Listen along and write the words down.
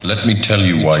Let me tell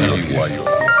you why you're here.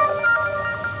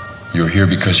 You're here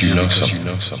because you know something.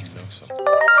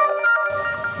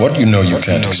 What you know you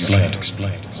can't explain,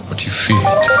 but you feel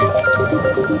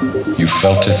it. You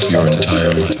felt it your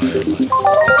entire life.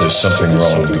 That there's something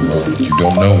wrong in the world. You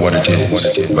don't know what it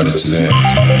is, but it's there.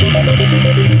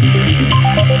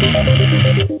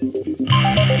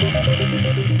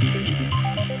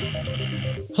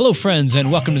 Hello, friends,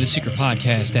 and welcome to the Secret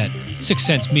Podcast at Sixth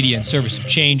Sense Media in Service of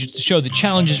Change. It's a show that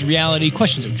challenges reality,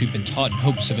 questions which we've been taught in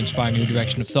hopes of inspiring a new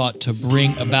direction of thought to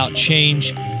bring about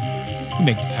change. We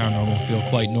make the paranormal feel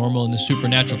quite normal and the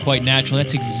supernatural quite natural.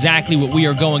 That's exactly what we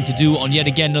are going to do on yet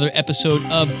again another episode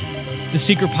of the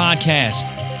Secret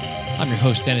Podcast. I'm your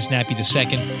host, Dennis Nappy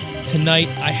II. Tonight,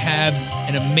 I have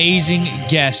an amazing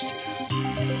guest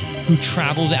who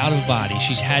travels out of body.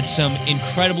 She's had some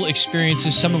incredible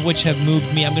experiences, some of which have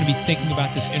moved me. I'm going to be thinking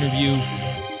about this interview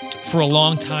for a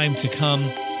long time to come.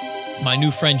 My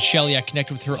new friend Shelly, I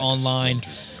connected with her online.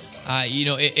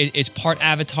 It's part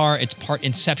Avatar, it's part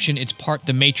Inception, it's part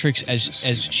The Matrix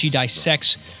as she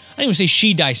dissects. I don't even say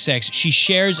she dissects. She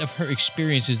shares of her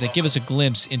experiences that give us a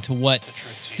glimpse into what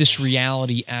this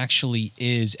reality actually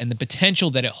is and the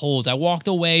potential that it holds. I walked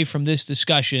away from this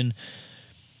discussion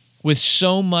with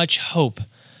so much hope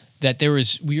that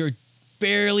we are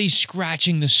barely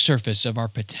scratching the surface of our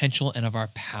potential and of our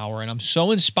power. And I'm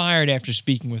so inspired after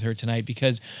speaking with her tonight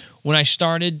because when I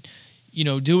started,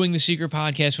 doing the Secret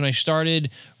Podcast, when I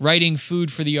started writing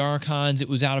Food for the Archons, it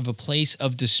was out of a place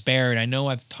of despair. And I know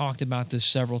I've talked about this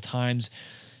several times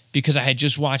because I had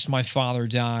just watched my father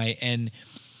die, and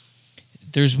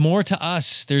there's more to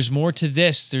us. There's more to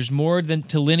this. There's more than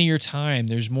to linear time.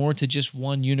 There's more to just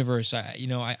one universe. I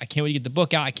can't wait to get the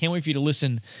book out. I can't wait for you to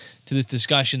listen to this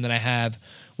discussion that I have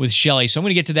with Shelly. So I'm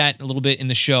going to get to that a little bit in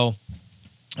the show.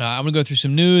 I'm going to go through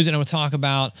some news, and I'm going to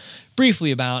talk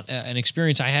briefly about an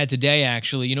experience I had today,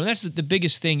 actually. That's the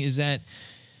biggest thing is that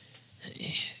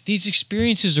these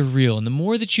experiences are real. And the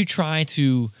more that you try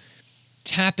to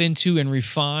tap into and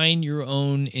refine your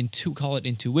own, call it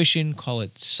intuition, call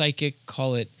it psychic,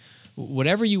 call it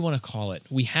whatever you want to call it.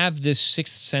 We have this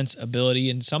sixth sense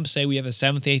ability, and some say we have a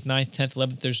 7th, 8th, 9th, 10th,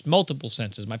 11th. There's multiple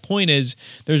senses. My point is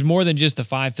there's more than just the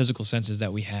 5 physical senses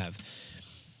that we have.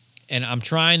 And I'm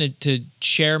trying to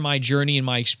share my journey and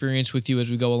my experience with you as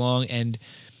we go along. And,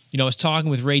 I was talking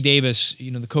with Ray Davis,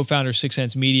 the co-founder of Sixth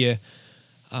Sense Media,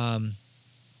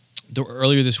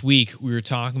 earlier this week. We were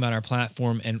talking about our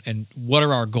platform and what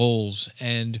are our goals,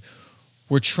 and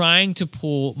we're trying to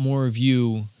pull more of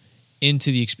you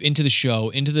into the show,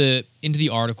 into the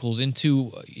articles,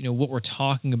 into what we're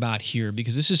talking about here,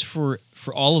 because this is for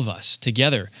all of us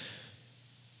together.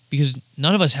 Because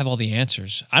none of us have all the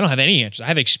answers. I don't have any answers. I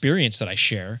have experience that I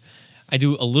share. I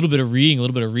do a little bit of reading, a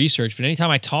little bit of research, but anytime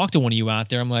I talk to one of you out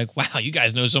there, I'm like, wow, you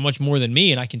guys know so much more than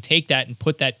me, and I can take that and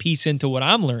put that piece into what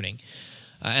I'm learning.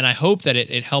 And I hope that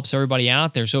it helps everybody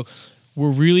out there. So we're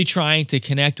really trying to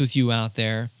connect with you out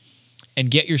there and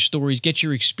get your stories, get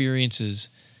your experiences,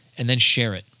 and then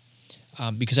share it.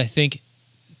 Because I think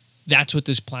that's what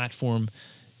this platform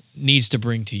needs to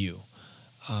bring to you.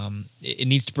 It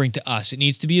needs to bring to us. It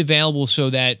needs to be available so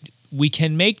that we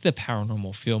can make the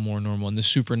paranormal feel more normal and the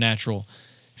supernatural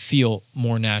feel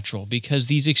more natural, because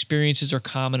these experiences are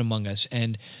common among us.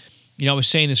 And, I was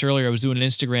saying this earlier. I was doing an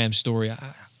Instagram story.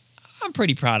 I'm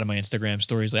pretty proud of my Instagram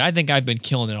stories. I think I've been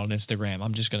killing it on Instagram.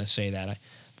 I'm just going to say that.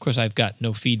 Of course, I've got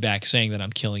no feedback saying that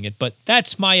I'm killing it, but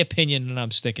that's my opinion, and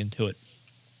I'm sticking to it.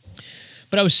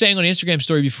 But I was saying on an Instagram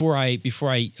story before I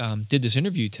did this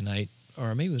interview tonight,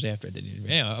 or maybe it was after I did the interview.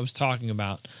 Anyway, I was talking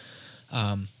about,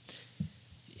 I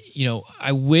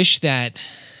wish that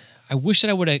I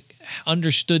would have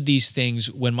understood these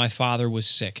things when my father was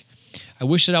sick. I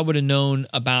wish that I would have known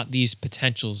about these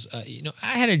potentials.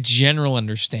 I had a general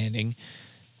understanding,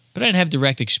 but I didn't have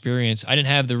direct experience. I didn't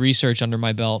have the research under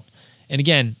my belt. And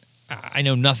again, I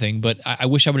know nothing, but I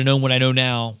wish I would have known what I know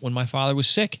now when my father was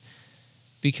sick,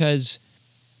 because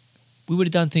we would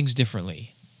have done things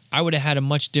differently. I would have had a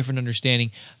much different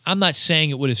understanding. I'm not saying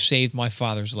it would have saved my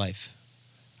father's life.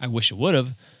 I wish it would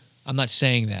have. I'm not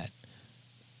saying that.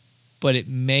 But it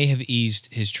may have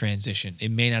eased his transition. It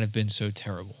may not have been so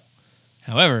terrible.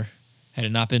 However, had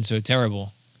it not been so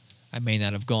terrible, I may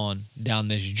not have gone down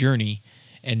this journey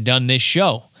and done this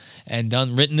show and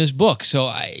written this book.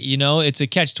 So, it's a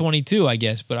catch-22, I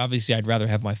guess. But obviously, I'd rather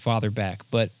have my father back.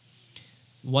 But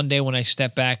one day when I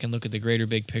step back and look at the greater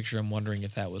big picture, I'm wondering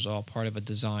if that was all part of a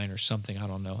design or something. I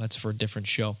don't know. That's for a different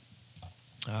show,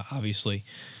 obviously.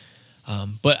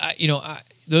 But,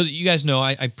 you guys know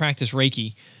I practice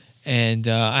Reiki, and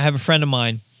I have a friend of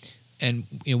mine, and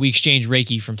we exchange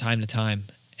Reiki from time to time.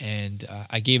 and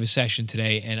I gave a session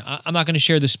today, and I'm not going to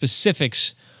share the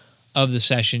specifics of the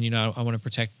session. I want to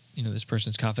protect this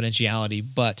person's confidentiality,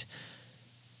 but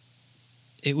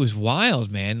it was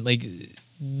wild, man. Like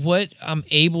what I'm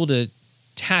able to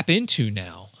tap into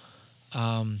now.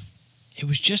 It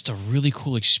was just a really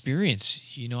cool experience.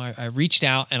 I reached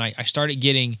out and I started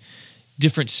getting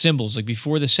different symbols. Like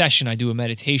before the session, I do a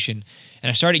meditation, and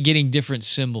I started getting different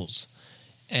symbols.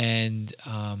 And,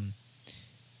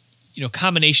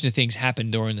 combination of things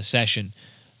happened during the session.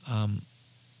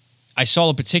 I saw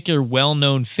a particular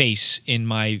well-known face in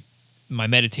my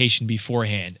meditation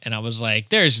beforehand, and I was like,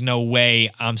 there's no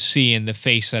way I'm seeing the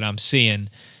face that I'm seeing.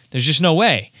 There's just no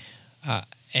way. So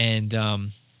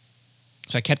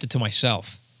I kept it to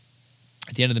myself.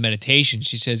 At the end of the meditation,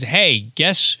 she says, hey,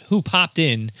 guess who popped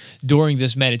in during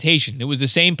this meditation? It was the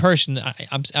same person.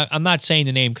 I'm not saying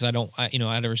the name because I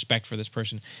had a respect for this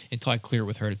person until I clear it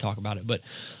with her to talk about it. But,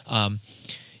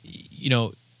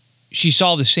 she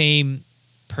saw the same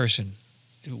person,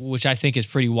 which I think is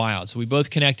pretty wild. So we both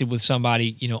connected with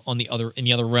somebody, in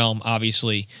the other realm,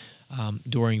 obviously,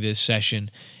 during this session.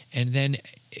 And then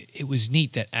it was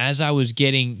neat that as I was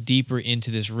getting deeper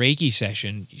into this Reiki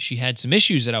session, she had some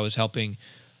issues that I was helping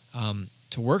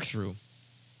to work through.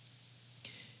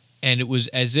 And it was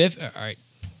as if, all right,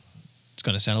 it's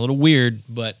going to sound a little weird,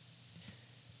 but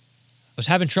I was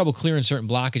having trouble clearing certain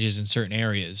blockages in certain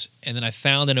areas. And then I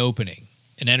found an opening,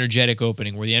 an energetic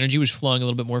opening, where the energy was flowing a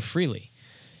little bit more freely.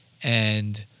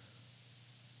 And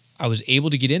I was able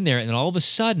to get in there, and then all of a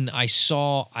sudden I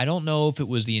saw, I don't know if it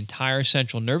was the entire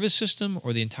central nervous system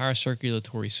or the entire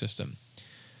circulatory system,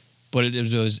 but it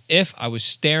was as if I was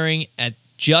staring at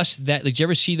just that. Like, did you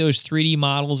ever see those 3D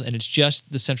models and it's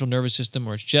just the central nervous system,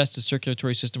 or it's just the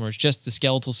circulatory system, or it's just the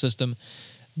skeletal system?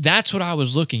 That's what I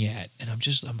was looking at, and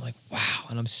I'm like, wow,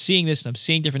 and I'm seeing this, and I'm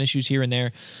seeing different issues here and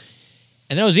there.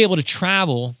 And then I was able to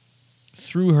travel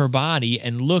through her body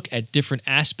and look at different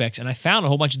aspects, and I found a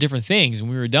whole bunch of different things. And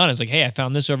when we were done, I was like, hey, I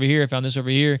found this over here, I found this over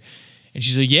here. And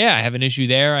she's like, yeah, I have an issue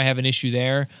there, I have an issue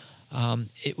there.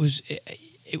 It was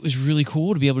really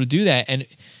cool to be able to do that. And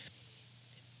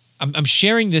I'm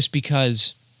sharing this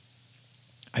because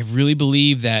I really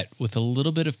believe that with a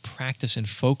little bit of practice and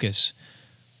focus,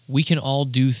 we can all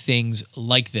do things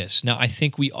like this. Now, I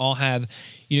think we all have,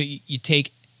 you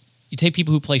take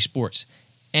people who play sports.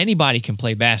 Anybody can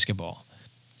play basketball.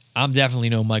 I'm definitely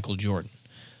no Michael Jordan.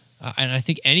 And I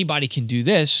think anybody can do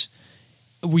this.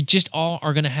 We just all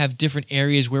are going to have different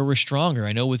areas where we're stronger.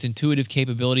 I know with intuitive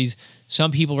capabilities,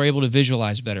 some people are able to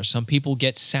visualize better. Some people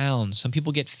get sounds. Some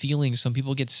people get feelings. Some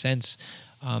people get sense.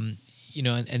 And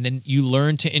then you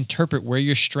learn to interpret where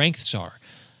your strengths are.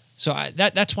 So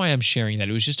that's why I'm sharing that.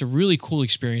 It was just a really cool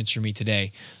experience for me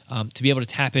today to be able to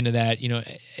tap into that.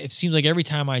 It seems like every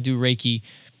time I do Reiki,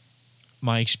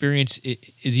 my experience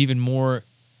is even more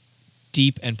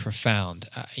deep and profound.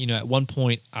 At one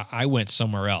point, I went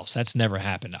somewhere else. That's never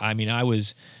happened. I mean, I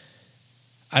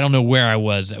don't know where I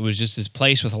was. It was just this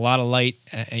place with a lot of light.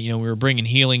 We were bringing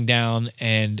healing down,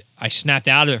 and I snapped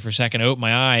out of it for a second. I opened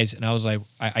my eyes, and I was like,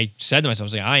 I said to myself, I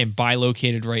was like, I am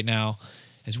bilocated right now.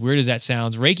 As weird as that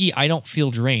sounds, Reiki, I don't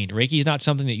feel drained. Reiki is not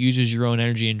something that uses your own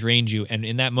energy and drains you. And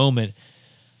in that moment,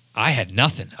 I had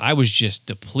nothing. I was just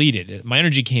depleted. My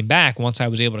energy came back once I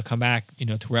was able to come back,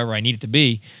 to wherever I needed to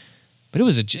be. But it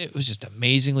was just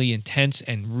amazingly intense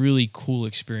and really cool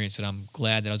experience that I'm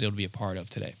glad that I was able to be a part of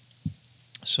today.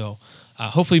 So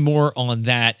hopefully more on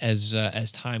that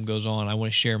as time goes on. I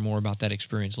want to share more about that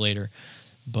experience later.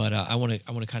 But I want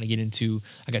to kind of get into.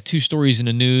 I got two stories in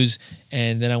the news,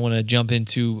 and then I want to jump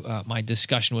into my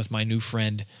discussion with my new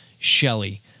friend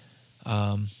Shelly.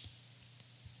 So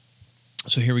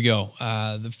here we go.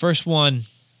 The first one,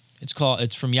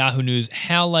 it's from Yahoo News.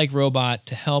 HAL-like robot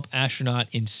to help astronaut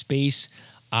in space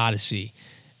odyssey.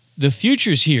 The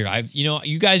future's here.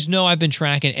 You guys know I've been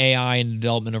tracking AI and the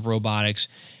development of robotics,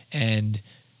 and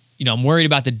I'm worried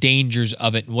about the dangers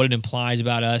of it and what it implies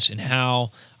about us, and how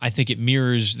I think it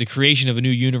mirrors the creation of a new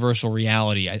universal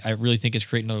reality. I really think it's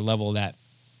creating another level of that.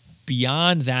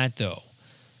 Beyond that, though,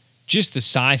 just the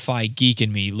sci-fi geek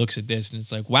in me looks at this and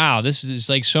it's like, wow, this is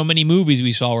like so many movies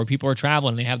we saw where people are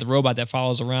traveling and they have the robot that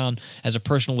follows around as a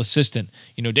personal assistant.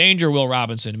 Danger, Will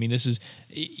Robinson. I mean, this is,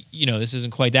 this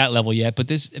isn't quite that level yet, but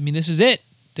this is it.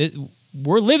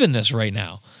 We're living this right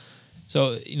now.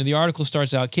 So, the article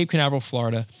starts out, Cape Canaveral,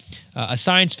 Florida. A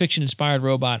science fiction-inspired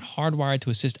robot hardwired to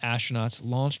assist astronauts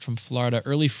launched from Florida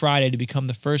early Friday to become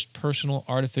the first personal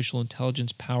artificial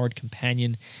intelligence-powered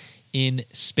companion in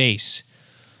space.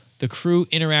 The Crew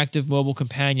Interactive Mobile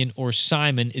Companion, or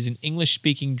Simon, is an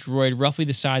English-speaking droid roughly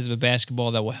the size of a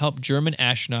basketball that will help German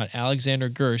astronaut Alexander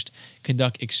Gerst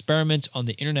conduct experiments on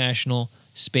the International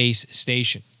Space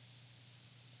Station.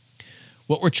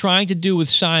 What we're trying to do with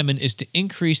Simon is to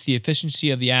increase the efficiency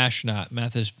of the astronaut,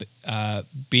 Mathis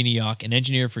Biniok, an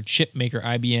engineer for chip maker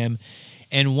IBM,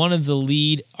 and one of the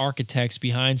lead architects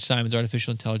behind Simon's artificial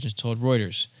intelligence, told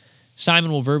Reuters.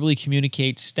 Simon will verbally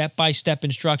communicate step-by-step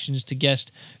instructions to guest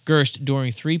Gerst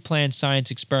during 3 planned science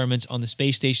experiments on the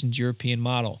space station's European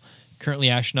model. Currently,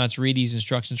 astronauts read these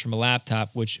instructions from a laptop,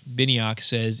 which Biniok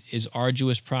says is an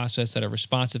arduous process that a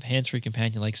responsive hands-free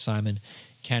companion like Simon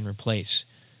can replace.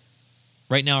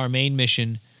 Right now, our main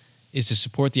mission is to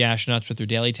support the astronauts with their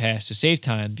daily tasks to save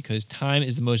time, because time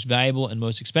is the most valuable and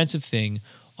most expensive thing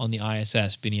on the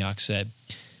ISS, Biniok said.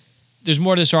 There's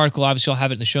more to this article. Obviously, I'll have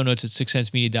it in the show notes at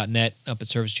sixcentsmedia.net, up at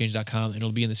servicechange.com, and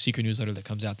it'll be in the secret newsletter that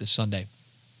comes out this Sunday.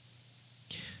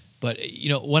 But,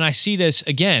 when I see this,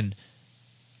 again,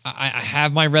 I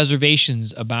have my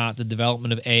reservations about the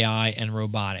development of AI and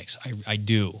robotics. I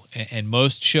do. And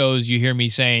most shows you hear me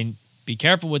saying, be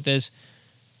careful with this.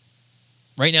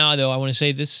 Right now, though, I want to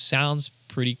say this sounds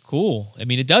pretty cool. I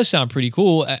mean, it does sound pretty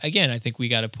cool. Again, I think we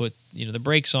got to put the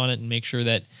brakes on it and make sure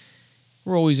that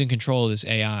we're always in control of this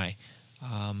AI,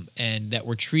 and that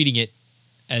we're treating it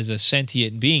as a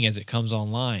sentient being as it comes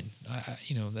online.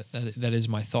 That is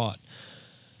my thought.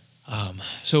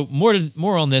 So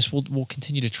more on this. We'll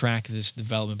continue to track this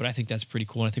development, but I think that's pretty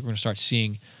cool. And I think we're going to start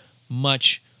seeing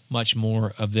much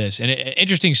more of this. And an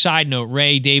interesting side note: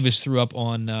 Ray Davis threw up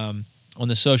on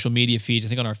the social media feeds, I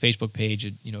think on our Facebook page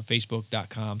at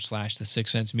facebook.com/the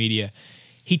Sixth Sense Media.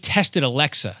 He tested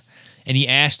Alexa, and he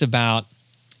asked about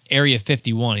Area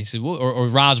 51. He said, or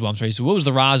Roswell, I'm sorry. He said, what was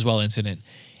the Roswell incident?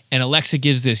 And Alexa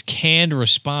gives this canned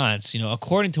response.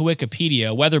 According to Wikipedia,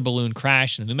 a weather balloon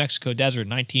crashed in the New Mexico desert in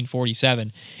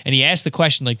 1947. And he asked the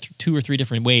question like 2 or 3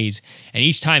 different ways. And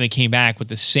each time it came back with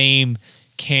the same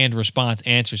canned response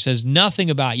answer. Says nothing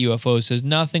about UFOs, says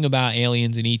nothing about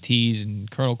aliens and ETs and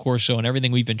Colonel Corso and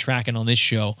everything we've been tracking on this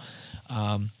show.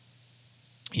 So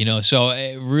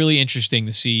really interesting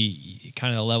to see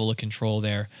kind of the level of control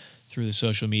there through the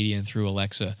social media and through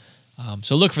Alexa.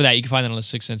 So look for that. You can find that on the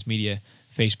Sixth Sense Media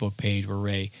Facebook page where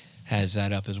Ray has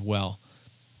that up as well.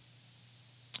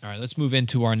 All right, let's move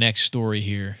into our next story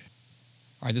here.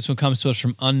 All right, this one comes to us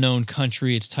from Unknown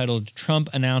Country. It's titled, Trump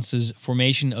Announces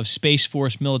Formation of Space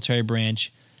Force Military Branch.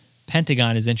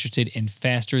 Pentagon is interested in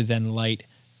faster-than-light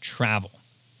travel.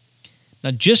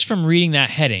 Now, just from reading that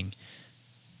heading,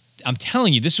 I'm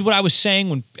telling you, this is what I was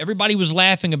saying when everybody was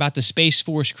laughing about the Space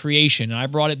Force creation. And I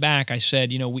brought it back. I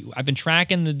said, I've been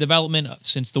tracking the development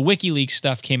since the WikiLeaks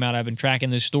stuff came out. I've been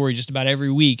tracking this story just about every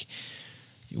week.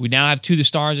 We now have To the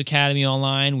Stars Academy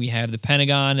online. We have the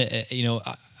Pentagon,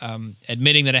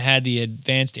 admitting that it had the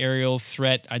Advanced Aerial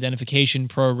Threat Identification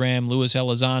Program, Luis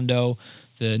Elizondo,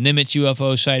 the Nimitz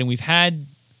UFO sighting. We've had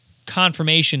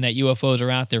confirmation that UFOs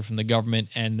are out there from the government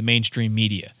and the mainstream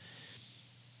media.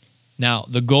 Now,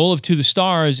 the goal of To the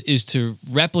Stars is to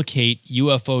replicate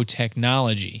UFO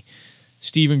technology.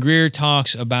 Stephen Greer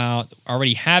talks about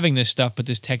already having this stuff, but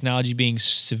this technology being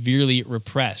severely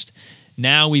repressed.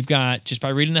 Now we've got, just by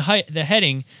reading the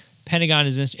heading, Pentagon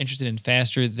is interested in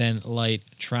faster-than-light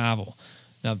travel.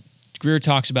 Now, Greer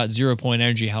talks about zero-point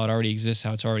energy, how it already exists,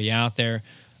 how it's already out there.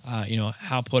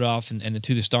 Hal Puthoff and the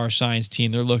To the Stars science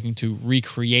team, they're looking to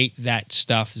recreate that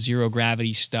stuff,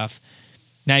 zero-gravity stuff.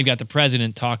 Now you've got the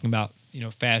president talking about,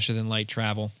 faster-than-light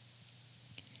travel.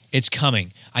 It's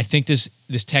coming. I think this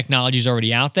technology is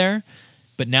already out there,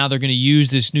 but now they're going to use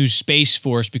this new Space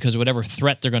Force because of whatever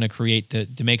threat they're going to create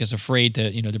to make us afraid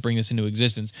to bring this into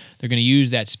existence. They're going to use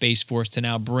that Space Force to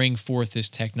now bring forth this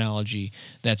technology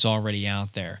that's already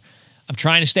out there. I'm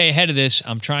trying to stay ahead of this.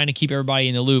 I'm trying to keep everybody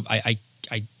in the loop. I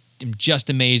am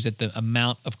just amazed at the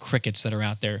amount of crickets that are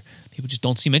out there. People just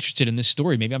don't seem interested in this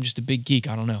story. Maybe I'm just a big geek.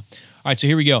 I don't know. All right, so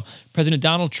here we go. President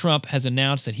Donald Trump has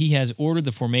announced that he has ordered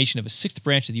the formation of a 6th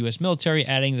branch of the U.S. military,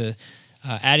 adding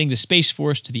the Space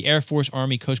Force to the Air Force,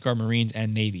 Army, Coast Guard, Marines,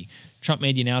 and Navy. Trump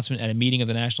made the announcement at a meeting of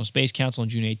the National Space Council on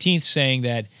June 18th, saying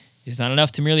that it's not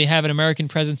enough to merely have an American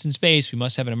presence in space. We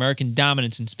must have an American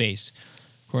dominance in space.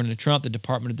 According to Trump, the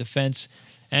Department of Defense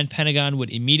and Pentagon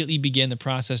would immediately begin the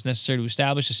process necessary to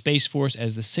establish a Space Force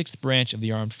as the 6th branch of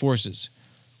the armed forces.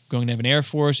 We're going to have an Air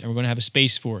Force, and we're going to have a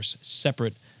Space Force,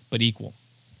 separate but equal.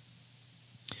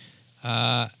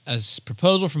 A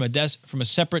proposal from a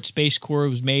separate Space Corps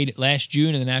was made last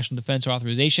June in the National Defense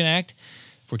Authorization Act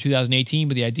for 2018,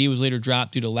 but the idea was later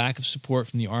dropped due to lack of support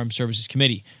from the Armed Services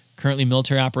Committee. Currently,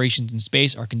 military operations in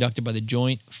space are conducted by the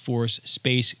Joint Force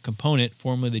Space Component,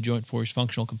 formerly the Joint Force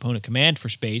Functional Component Command for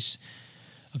Space,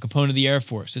 a component of the Air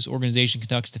Force. This organization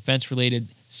conducts defense-related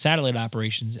satellite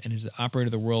operations and is the operator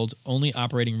of the world's only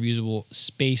operating reusable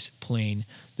space plane,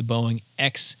 the Boeing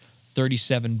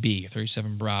X-37B,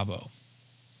 37 Bravo.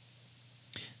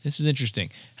 This is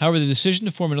interesting. However, the decision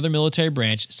to form another military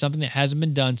branch, something that hasn't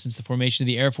been done since the formation of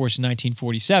the Air Force in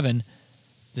 1947,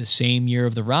 the same year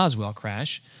of the Roswell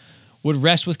crash, would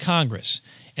rest with Congress.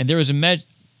 And there is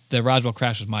the Roswell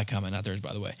crash was my comment, not theirs,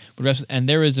 by the way. And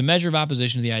there is a measure of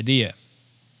opposition to the idea.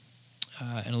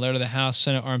 In a letter to the House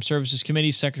Senate Armed Services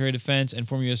Committee, Secretary of Defense and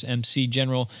former USMC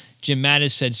General Jim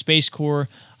Mattis said, Space Corps,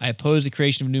 I oppose the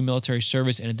creation of new military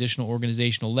service and additional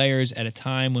organizational layers at a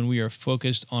time when we are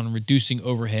focused on reducing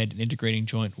overhead and integrating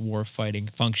joint war-fighting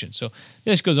functions. So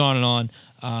this goes on and on.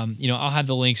 I'll have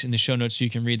the links in the show notes so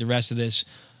you can read the rest of this.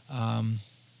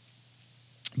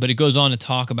 But it goes on to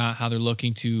talk about how they're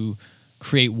looking to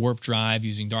create warp drive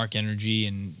using dark energy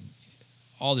and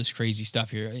all this crazy stuff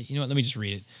here. You know what? Let me just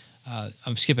read it.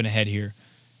 I'm skipping ahead here.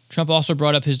 Trump also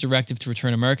brought up his directive to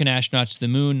return American astronauts to the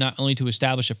moon, not only to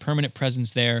establish a permanent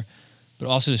presence there, but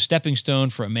also a stepping stone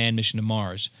for a manned mission to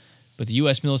Mars. But the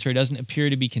U.S. military doesn't appear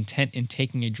to be content in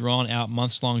taking a drawn-out,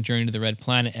 months-long journey to the Red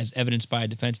Planet, as evidenced by a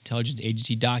Defense Intelligence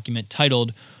Agency document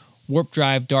titled Warp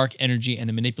Drive, Dark Energy, and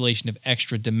the Manipulation of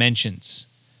Extra Dimensions.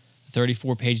 The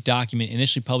 34-page document,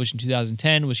 initially published in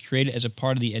 2010, was created as a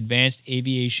part of the Advanced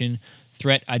Aviation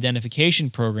Threat Identification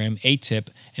Program, ATIP,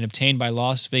 and obtained by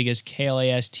Las Vegas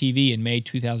KLAS TV in May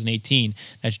 2018.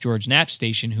 That's George Knapp's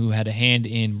station, who had a hand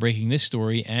in breaking this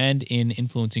story and in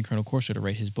influencing Colonel Corso to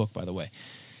write his book, by the way.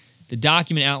 The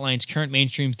document outlines current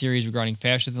mainstream theories regarding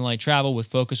faster-than-light travel with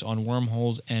focus on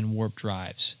wormholes and warp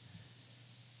drives.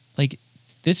 Like,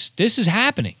 this is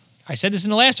happening. I said this in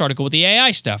the last article with the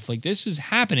AI stuff. Like, this is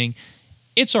happening.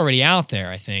 It's already out there,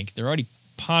 I think. They're already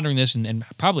pondering this and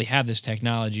probably have this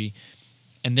technology.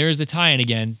 And there's the tie-in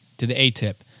again to the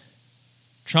ATIP.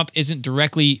 Trump isn't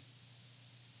directly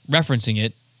referencing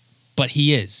it, but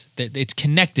he is. It's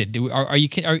connected. Are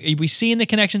we seeing the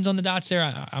connections on the dots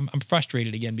there? I'm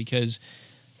frustrated again because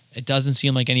it doesn't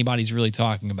seem like anybody's really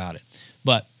talking about it.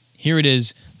 But here it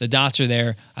is. The dots are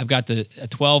there. I've got a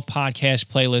 12 podcast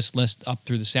playlist list up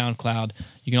through the SoundCloud.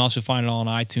 You can also find it all on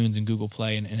iTunes and Google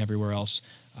Play and everywhere else.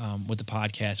 With the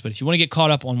podcast. But if you want to get caught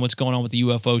up on what's going on with the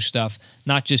UFO stuff,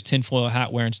 not just tinfoil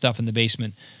hat wearing stuff in the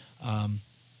basement,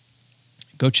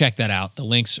 go check that out. The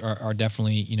links are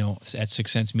definitely, at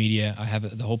Sixth Sense Media. I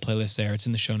have the whole playlist there. It's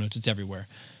in the show notes. It's everywhere.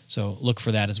 So look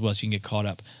for that as well so you can get caught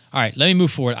up. All right, let me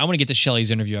move forward. I want to get to Shelley's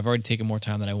interview. I've already taken more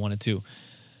time than I wanted to.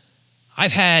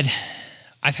 I've had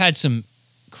some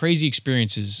crazy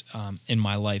experiences in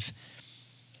my life.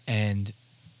 And,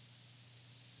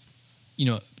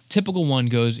 typical one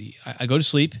goes, I go to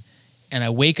sleep and I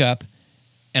wake up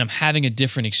and I'm having a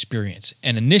different experience.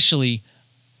 And initially,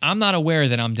 I'm not aware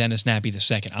that I'm Dennis Nappy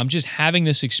II. I'm just having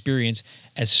this experience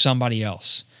as somebody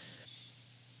else.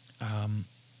 And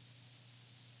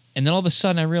then all of a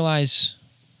sudden I realize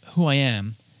who I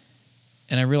am,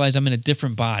 and I realize I'm in a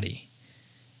different body.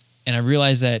 And I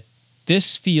realize that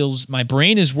my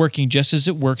brain is working just as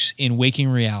it works in waking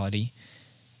reality,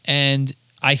 and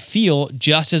I feel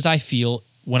just as I feel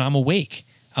when I'm awake.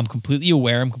 I'm completely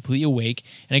aware, I'm completely awake,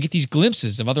 and I get these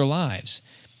glimpses of other lives.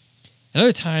 And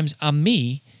other times, I'm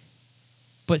me,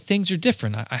 but things are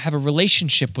different. I have a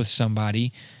relationship with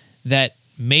somebody that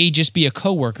may just be a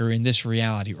coworker in this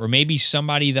reality, or maybe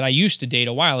somebody that I used to date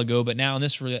a while ago, but now in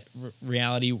this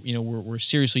reality, we're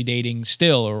seriously dating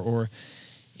still, or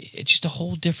it's just a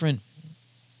whole different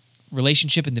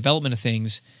relationship and development of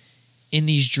things in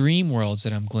these dream worlds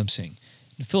that I'm glimpsing.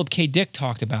 Philip K. Dick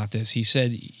talked about this. He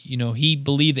said, he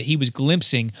believed that he was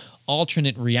glimpsing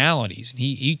alternate realities. And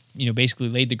he basically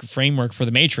laid the framework for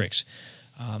the Matrix.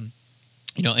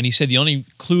 And he said the only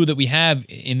clue that we have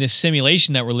in this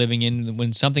simulation that we're living in,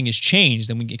 when something is changed,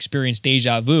 then we experience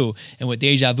deja vu. And what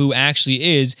deja vu actually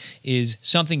is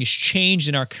something is changed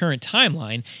in our current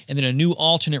timeline, and then a new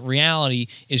alternate reality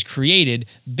is created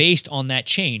based on that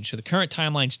change. So the current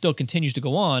timeline still continues to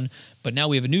go on, but now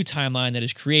we have a new timeline that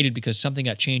is created because something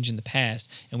got changed in the past,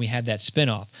 and we had that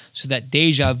spinoff. So that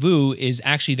deja vu is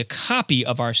actually the copy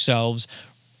of ourselves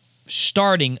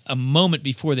starting a moment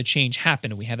before the change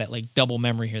happened. And we have that double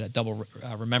memory here, that double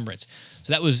remembrance.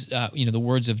 So that was, the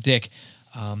words of Dick.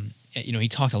 He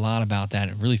talked a lot about that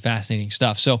and really fascinating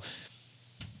stuff. So,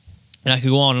 and I could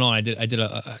go on and on. I did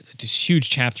this huge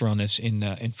chapter on this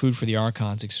in Food for the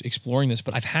Archons, exploring this.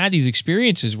 But I've had these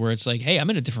experiences where it's like, hey, I'm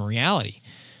in a different reality.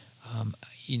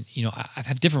 I've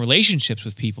had different relationships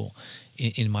with people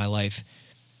in my life.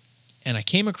 And I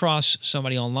came across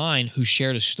somebody online who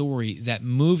shared a story that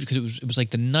moved, because it was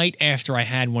like the night after I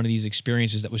had one of these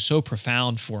experiences that was so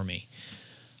profound for me.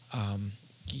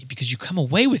 Because you come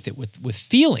away with it with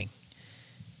feeling,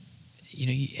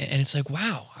 and it's like,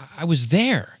 wow, I was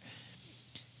there.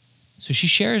 So she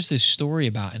shares this story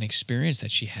about an experience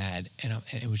that she had, and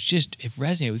it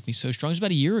resonated with me so strong. It was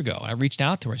about a year ago. I reached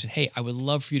out to her. I said, hey, I would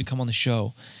love for you to come on the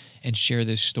show and share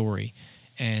this story.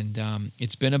 And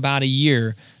it's been about a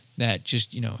year that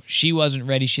just, she wasn't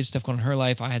ready. She had stuff going on in her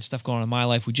life. I had stuff going on in my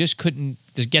life. We just couldn't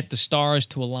get the stars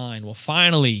to align. Well,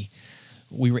 finally,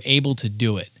 we were able to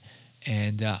do it.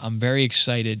 And I'm very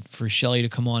excited for Shelly to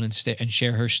come on and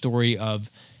share her story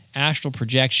of astral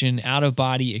projection,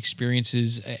 out-of-body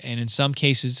experiences, and in some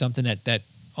cases, something that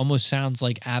almost sounds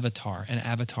like an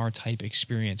avatar-type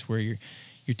experience where you're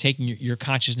taking your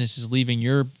consciousness is leaving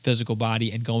your physical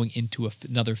body and going into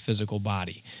another physical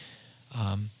body.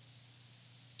 I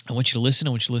want you to listen.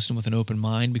 I want you to listen with an open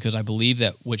mind, because I believe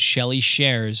that what Shelly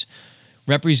shares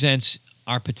represents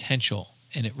our potential,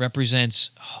 and it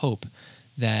represents hope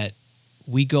that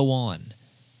we go on.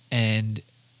 And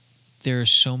there are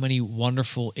so many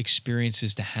wonderful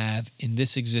experiences to have in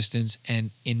this existence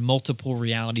and in multiple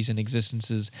realities and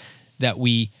existences that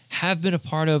we have been a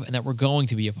part of and that we're going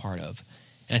to be a part of.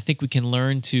 And I think we can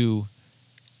learn to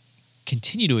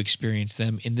continue to experience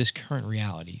them in this current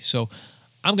reality. So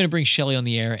I'm going to bring Shelly on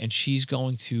the air, and she's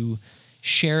going to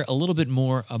share a little bit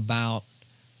more about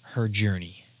her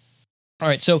journey. All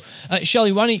right, so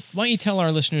Shelly, why don't you tell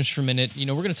our listeners for a minute, we're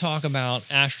going to talk about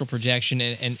astral projection,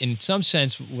 and in some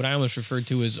sense, what I almost referred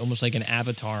to as almost like an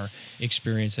avatar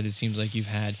experience that it seems like you've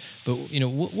had. But,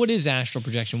 what is astral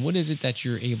projection? What is it that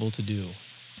you're able to do?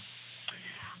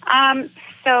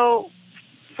 So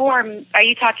are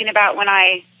you talking about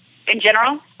in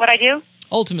general, what I do?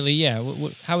 Ultimately, yeah.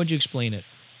 How would you explain it?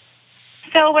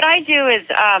 So what I do is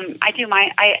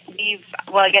I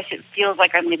guess it feels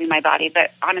like I'm leaving my body,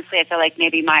 but honestly I feel like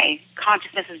maybe my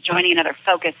consciousness is joining another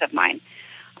focus of mine.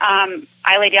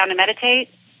 I lay down to meditate,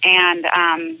 and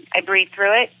I breathe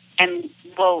through it and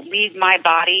will leave my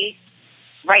body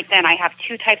right then. I have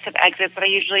two types of exits that I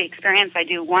usually experience. I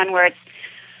do one where it's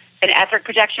an etheric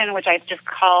projection, which I just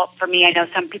call, for me, I know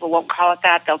some people won't call it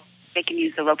that. They can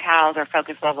use the locales or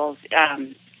focus levels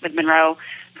with Monroe.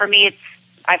 For me,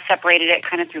 I've separated it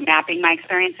kind of through mapping my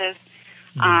experiences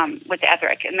with the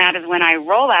etheric, and that is when I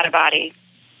roll out of body,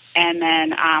 and then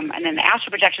the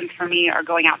astral projections for me are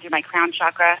going out through my crown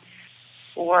chakra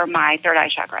or my third eye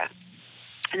chakra,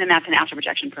 and then that's an astral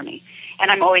projection for me.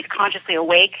 And I'm always consciously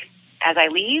awake as I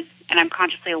leave, and I'm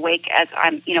consciously awake as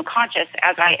I'm conscious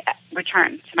as I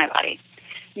return to my body.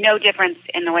 No difference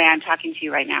in the way I'm talking to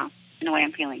you right now, in the way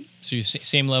I'm feeling. So you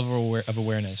same level of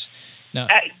awareness. Now,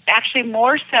 actually,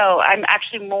 more so. I'm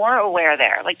actually more aware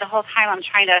there. Like the whole time, I'm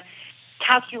trying to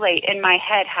calculate in my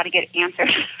head how to get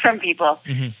answers from people,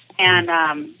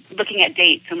 and looking at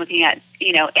dates and looking at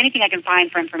anything I can find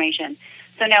for information.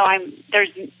 So no,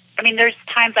 there's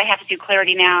times I have to do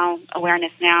clarity now,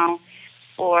 awareness now,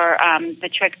 or the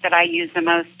trick that I use the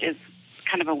most is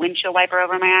kind of a windshield wiper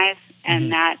over my eyes,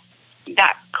 and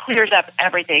that clears up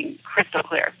everything crystal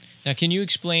clear. Now, can you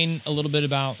explain a little bit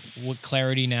about what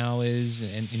clarity now is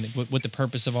and what the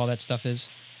purpose of all that stuff is?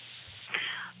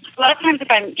 A lot of times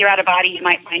if you're out of body, you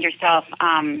might find yourself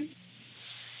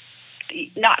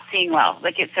not seeing well.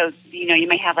 You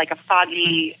may have like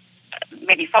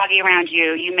maybe foggy around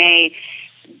you. You may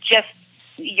just,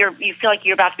 you feel like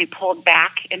you're about to be pulled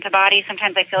back into body.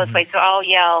 Sometimes I feel this way, so I'll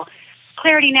yell,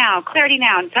 clarity now,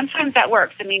 and sometimes that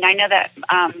works. I mean, I know that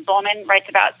Bowman writes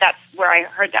about, that's where I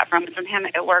heard that from him,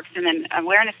 it works. And then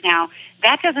awareness now,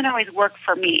 that doesn't always work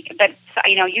for me, but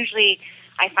usually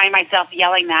I find myself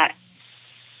yelling that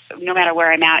no matter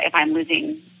where I'm at if I'm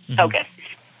losing focus.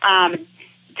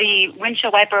 The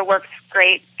windshield wiper works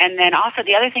great, and then also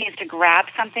the other thing is to grab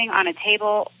something on a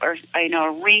table or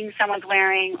a ring someone's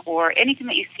wearing or anything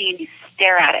that you see and you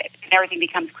stare at it, and everything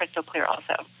becomes crystal clear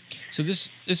also. So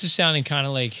this is sounding kind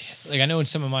of like I know in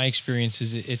some of my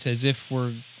experiences, it's as if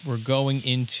we're going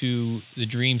into the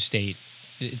dream state.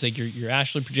 It's like you're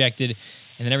astrally projected,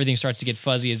 and then everything starts to get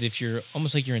fuzzy, as if you're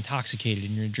almost like you're intoxicated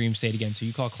and you're in a dream state again. So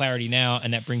you call clarity now,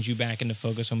 and that brings you back into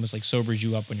focus, almost like sobers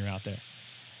you up when you're out there.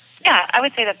 Yeah, I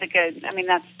would say that's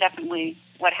that's definitely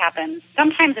what happens.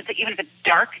 Sometimes even if it's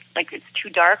dark, like it's too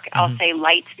dark, I'll say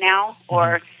light now,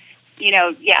 or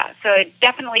so it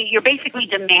definitely, you're basically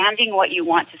demanding what you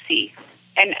want to see,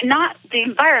 and not the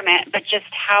environment, but just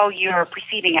how you're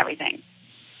perceiving everything.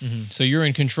 So you're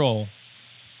in control.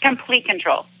 Complete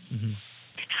control.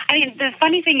 I mean, the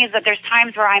funny thing is that there's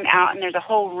times where I'm out and there's a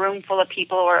whole room full of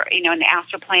people, or in the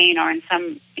astral plane or in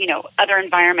some other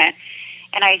environment,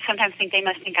 and I sometimes think they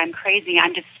must think I'm crazy.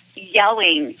 I'm just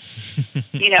yelling,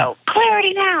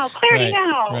 clarity now, clarity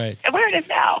now, awareness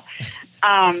now.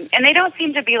 And they don't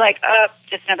seem to be like,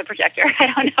 just another projector.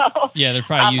 I don't know. Yeah, they're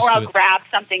probably used to it. Or I'll grab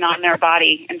something on their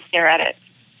body and stare at it.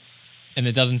 And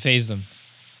it doesn't faze them?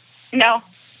 No.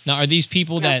 Now, are these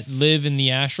people that live in the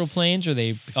astral planes? Are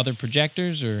they other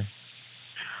projectors, or?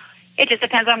 It just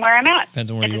depends on where I'm at.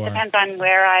 Depends on where you are. It just depends on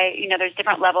where there's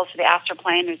different levels to the astral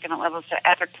plane. There's different levels to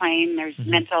etheric plane. There's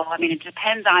mental. I mean, it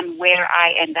depends on where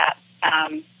I end up.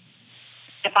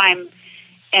 If I'm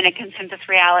in a consensus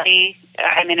reality,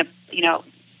 I'm in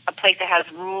a place that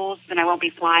has rules, then I won't be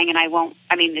flying, and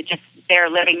they're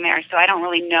living there, so I don't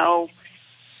really know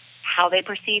how they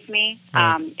perceive me.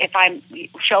 Right. If I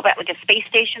show up at like a space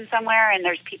station somewhere and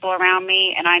there's people around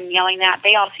me and I'm yelling that,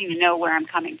 they all seem to know where I'm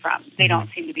coming from. They don't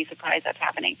seem to be surprised that's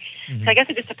happening. So I guess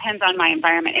it just depends on my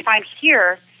environment. If I'm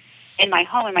here in my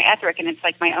home, in my etheric, and it's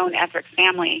like my own etheric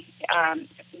family,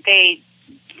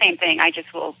 same thing. I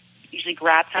just will usually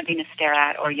grab something to stare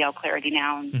at or yell clarity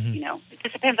now. And, it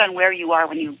just depends on where you are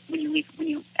when you leave, when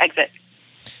you exit.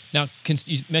 Now,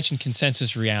 you mentioned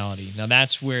consensus reality. Now,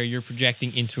 that's where you're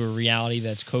projecting into a reality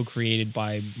that's co-created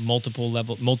by multiple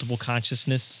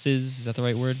consciousnesses. Is that the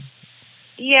right word?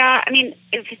 Yeah. I mean,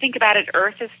 if you think about it,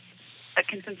 Earth is a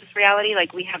consensus reality.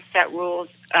 Like, we have set rules.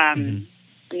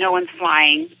 No one's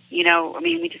flying.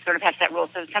 We just sort of have set rules.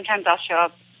 So sometimes I'll show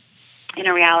up in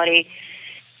a reality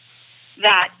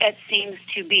that it seems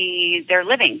to be they're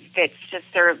living. It's just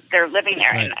they're living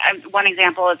there. Right. And one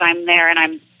example is I'm there and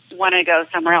I'm want to go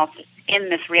somewhere else in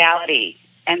this reality,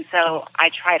 and so I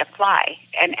try to fly,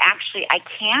 and actually I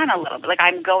can a little bit, like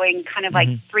I'm going kind of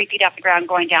like 3 feet off the ground,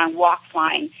 going down, walk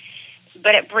flying,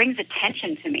 but it brings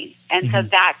attention to me, and so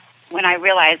that's when I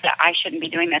realize that I shouldn't be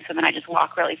doing this, and then I just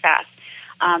walk really fast,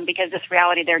 because this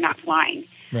reality they're not flying.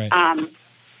 Right.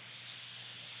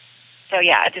 So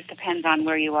yeah, it just depends on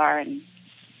where you are. And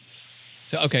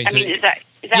so okay, I mean, is that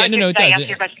it does.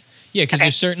 Your question? Yeah, because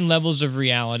there's certain levels of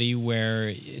reality where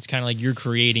it's kind of like you're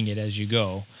creating it as you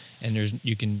go, and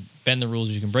you can bend the rules,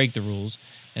 you can break the rules,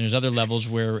 and there's other levels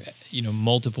where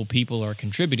multiple people are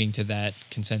contributing to that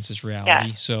consensus reality.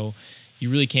 Yeah. So you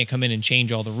really can't come in and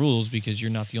change all the rules because you're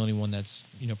not the only one that's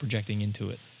projecting into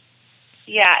it.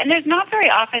 Yeah, and there's not very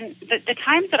often the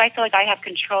times that I feel like I have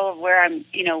control of where I'm,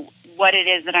 what it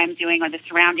is that I'm doing or the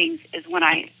surroundings is when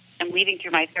I am leaving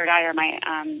through my third eye or my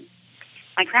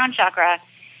crown chakra.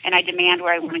 And I demand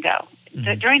where I want to go.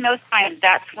 So during those times,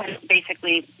 that's when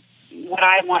basically what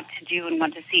I want to do and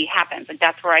want to see happens. Like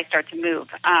that's where I start to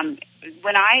move.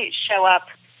 When I show up,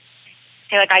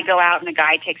 say like I go out and a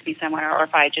guide takes me somewhere, or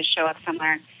if I just show up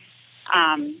somewhere,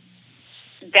 and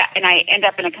I end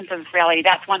up in a consensus reality,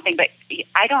 that's one thing. But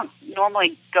I don't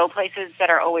normally go places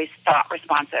that are always thought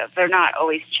responsive. They're not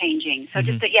always changing. So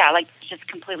just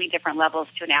completely different levels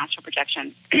to an astral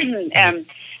projection,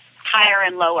 higher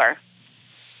and lower.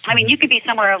 I mean, you could be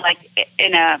somewhere like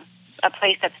in a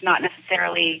place that's not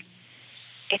necessarily,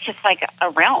 it's just like a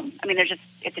realm. I mean,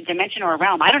 it's a dimension or a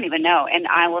realm. I don't even know. And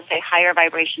I will say higher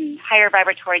vibration, higher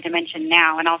vibratory dimension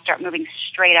now, and I'll start moving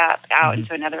straight up out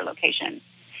into another location.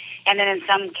 And then in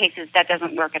some cases, that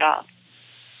doesn't work at all.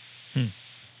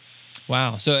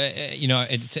 Wow. So,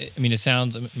 it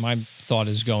sounds, my thought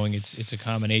is going, it's a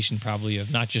combination probably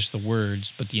of not just the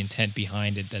words, but the intent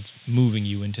behind it that's moving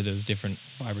you into those different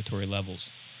vibratory levels.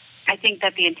 I think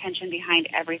that the intention behind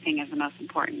everything is the most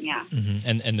important, yeah.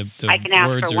 And the I can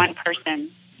ask for one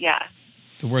person, yeah.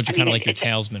 The words are kind of like your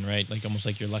talisman, right? Like almost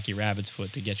like your lucky rabbit's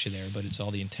foot to get you there, but it's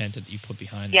all the intent that you put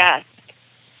behind that. Yes.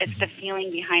 It's the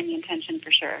feeling behind the intention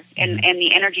for sure. And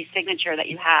the energy signature that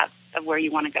you have of where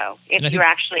you want to go, if you're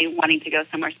actually wanting to go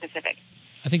somewhere specific.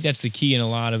 I think that's the key in a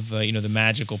lot of the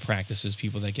magical practices,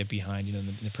 people that get behind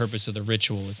the purpose of the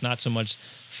ritual. It's not so much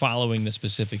following the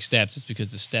specific steps; it's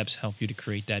because the steps help you to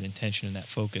create that intention and that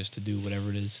focus to do whatever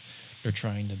it is they're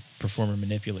trying to perform or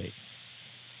manipulate.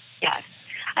 Yes,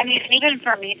 I mean, even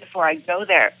for me, before I go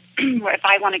there, if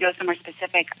I want to go somewhere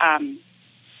specific,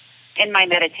 in my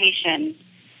meditation,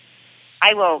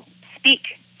 I will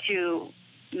speak to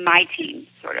my team,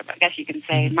 sort of, I guess you can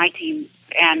say, my team,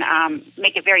 and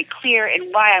make it very clear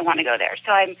in why I want to go there.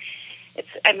 So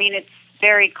it's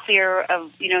very clear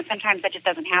of, sometimes that just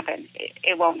doesn't happen.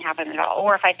 It won't happen at all.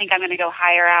 Or if I think I'm going to go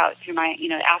higher out through my,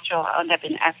 astral, I'll end up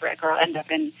in etheric, or I'll end up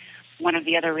in one of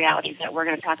the other realities that we're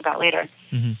going to talk about later.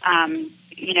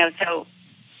 So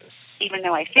even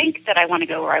though I think that I want to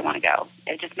go where I want to go,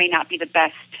 it just may not be the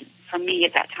best for me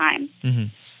at that time.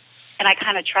 And I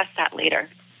kind of trust that later.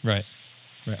 Right.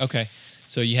 Right. Okay.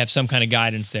 So you have some kind of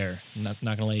guidance there. Not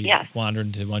going to let you Yes. wander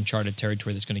into uncharted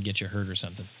territory that's going to get you hurt or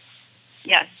something.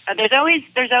 Yes, there's always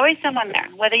someone there.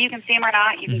 Whether you can see them or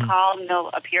not, you can call and they'll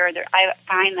appear. I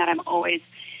find that I'm always,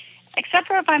 except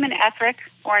for if I'm in etheric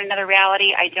or in another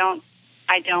reality, I don't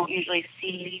usually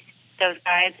see those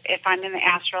guys. If I'm in the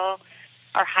astral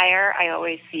or higher,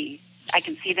 I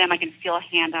can see them. I can feel a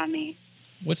hand on me.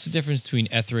 What's the difference between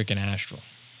etheric and astral?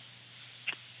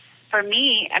 For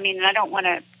me, I mean, I don't want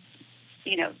to,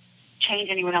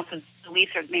 change anyone else's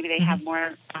beliefs, or maybe they have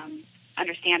more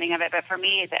understanding of it. But for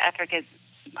me, the etheric is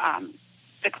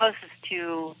the closest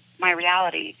to my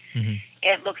reality. Mm-hmm.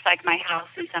 It looks like my house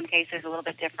in some cases, a little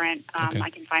bit different. Okay.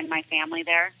 I can find my family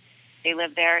there. They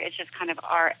live there. It's just kind of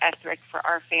our etheric for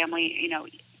our family,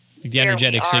 The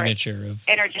energetic signature of...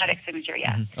 Energetic signature,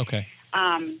 yes. Mm-hmm. Okay.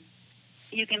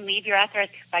 You can leave your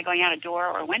etheric by going out a door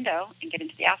or a window and get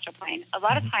into the astral plane. A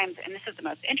lot of times, and this is the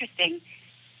most interesting,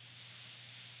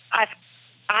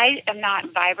 I am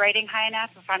not vibrating high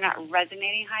enough, if I'm not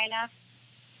resonating high enough,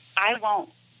 I won't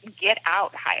get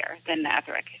out higher than the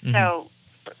etheric. Mm-hmm. So,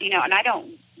 and I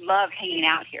don't love hanging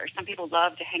out here. Some people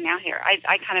love to hang out here.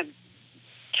 I kind of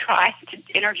try to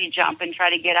energy jump and try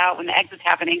to get out when the exit's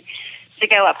happening to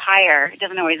go up higher. It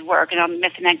doesn't always work, and I'll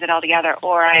miss an exit altogether.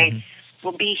 Or I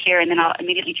will be here, and then I'll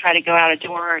immediately try to go out a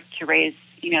door to raise,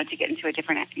 to get into a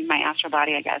different, my astral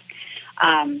body, I guess.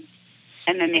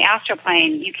 And then the astral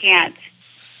plane, you can't,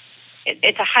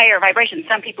 it's a higher vibration.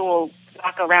 Some people will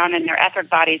walk around in their etheric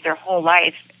bodies their whole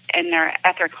life in their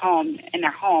etheric home,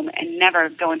 and never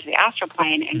go into the astral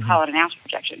plane and call it an astral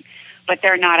projection. But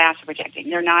they're not astral projecting.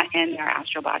 They're not in their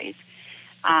astral bodies.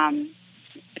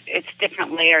 It's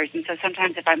different layers. And so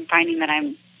sometimes if I'm finding that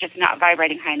I'm just not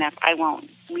vibrating high enough, I won't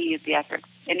leave the etheric.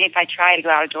 And if I try to go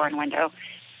out a door and window,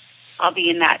 I'll be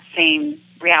in that same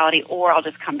reality, or I'll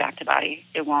just come back to body.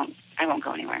 I won't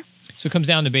go anywhere. So it comes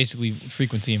down to basically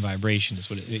frequency and vibration is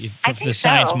what for the so.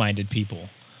 science-minded people.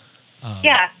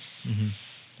 Yeah. Mm-hmm.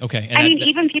 Okay. And I mean,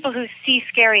 even people who see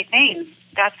scary things,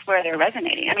 that's where they're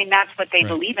resonating. I mean, that's what they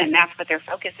believe in. That's what their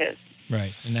focus is.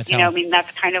 Right. And that's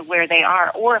that's kind of where they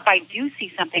are. Or if I do see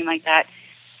something like that,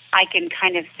 I can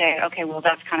kind of say, okay, well,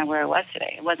 that's kind of where I was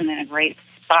today. It wasn't in a great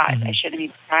spot. I shouldn't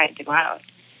even tried to go out.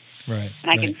 Right.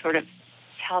 And I can sort of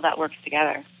tell that works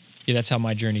together. Yeah, that's how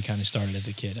my journey kind of started as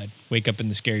a kid. I'd wake up in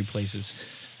the scary places.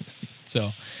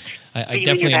 So I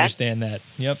definitely understand that.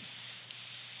 Yep.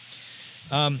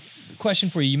 Question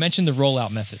for you. You mentioned the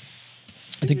rollout method.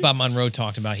 I think Bob Monroe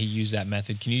talked about he used that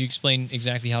method. Can you explain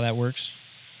exactly how that works?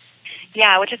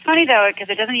 Yeah, which is funny, though, because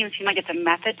it doesn't even seem like it's a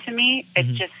method to me. It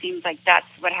just seems like that's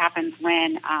what happens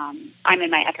when I'm in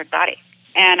my etheric body.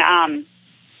 And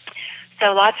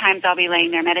so a lot of times I'll be laying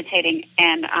there meditating,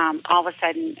 and all of a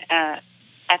sudden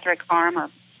etheric arm or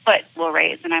foot will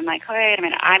raise. And I'm like, wait a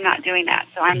minute, I'm not doing that.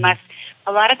 So I must,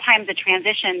 a lot of times the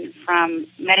transition from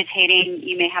meditating,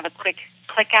 you may have a quick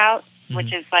click out,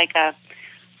 which is like a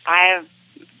 5-6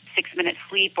 minute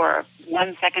sleep or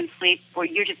 1 second sleep where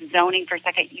you're just zoning for a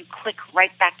second. You click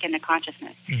right back into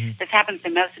consciousness. This happens to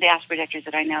most of the astral projectors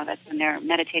that I know, that when they're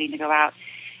meditating to go out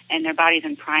and their body's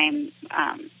in prime,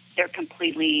 they're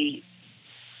completely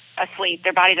asleep.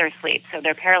 Their bodies are asleep, so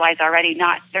they're paralyzed already.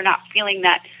 They're not feeling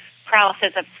that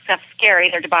paralysis of stuff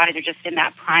scary. Their bodies are just in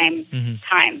that prime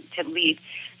time to leave.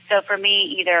 So for me,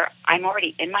 either I'm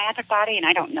already in my etheric body and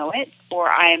I don't know it, or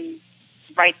I'm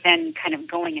right then kind of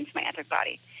going into my etheric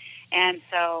body. And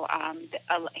so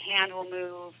a hand will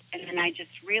move, and then I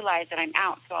just realize that I'm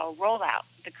out, so I'll roll out.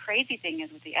 The crazy thing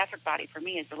is with the etheric body for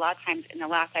me is a lot of times in the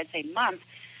last, I'd say, month,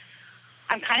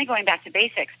 I'm kind of going back to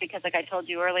basics because, like I told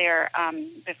you earlier,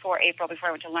 before April, before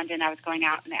I went to London, I was going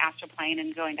out in the astral plane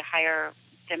and going to higher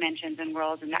dimensions and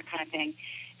worlds and that kind of thing.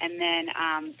 And then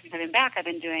since I've been back, I've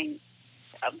been doing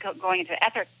going into the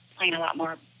etheric plane a lot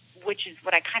more, which is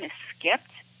what I kind of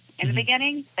skipped in the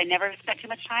beginning. I never spent too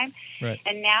much time. Right.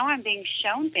 And now I'm being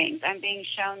shown things. I'm being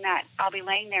shown that I'll be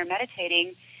laying there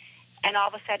meditating, and all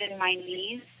of a sudden my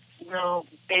knees will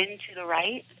bend to the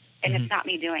right. And it's not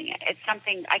me doing it. It's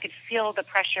something I could feel the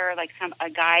pressure, like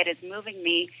a guide is moving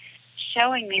me,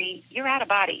 showing me you're out of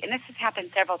body. And this has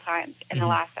happened several times in the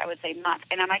last, I would say, month.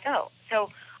 And I'm like, oh, so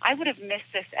I would have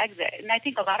missed this exit. And I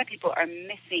think a lot of people are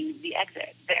missing the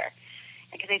exit there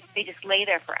because they just lay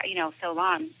there for so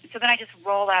long. So then I just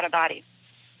roll out of body.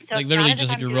 So like literally, just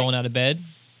like you're rolling out of bed.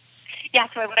 Yeah.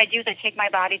 So what I do is I take my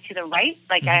body to the right,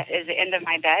 like at the end of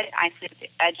my bed. I sit at the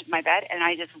edge of my bed, and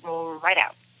I just roll right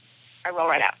out. I roll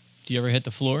right out. Do you ever hit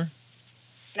the floor?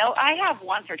 No, I have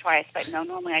once or twice, but no,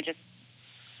 normally I just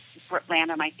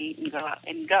land on my feet and go out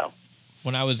and go.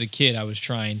 when I was a kid, I was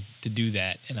trying to do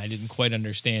that, and I didn't quite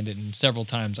understand it. And several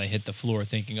times I hit the floor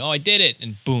thinking, "Oh, I did it,"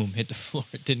 and boom, hit the floor.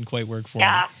 It didn't quite work for me.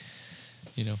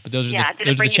 But those are the Did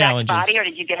it bring the you back to challenges. body, or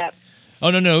did you get up? Oh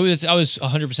no! I was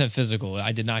 100% physical.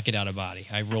 I did not get out of body.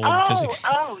 I rolled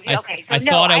physically. Okay. So I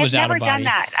thought I was out of body. I've never done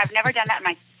that. I've never done that in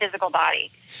my physical body.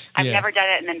 I've never done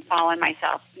it and then fallen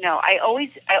myself. No, I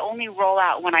only roll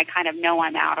out when I kind of know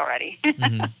I'm out already.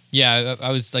 Mm-hmm. Yeah,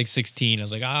 I was like 16. I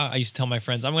was like, I used to tell my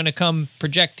friends, I'm going to come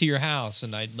project to your house,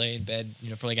 and I'd lay in bed,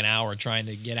 for like an hour trying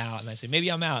to get out, and I'd say, maybe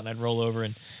I'm out, and I'd roll over,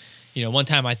 and one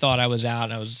time I thought I was out,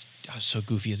 and I was so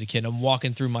goofy as a kid. I'm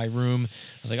walking through my room.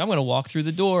 I was like, I'm going to walk through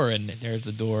the door, and there's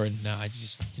the door, and I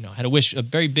just, had a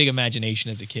very big imagination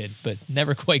as a kid, but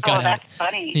never quite got out. Oh, that's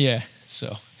funny. Yeah,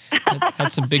 so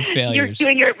had some big failures. You're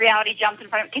doing your reality jumps in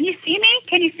front of. Can you see me?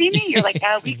 Can you see me? You're like,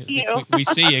 oh, we see you. We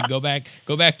see you. Go back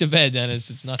to bed, Dennis.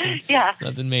 It's nothing. Yeah.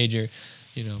 Nothing major,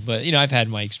 But I've had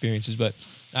my experiences, but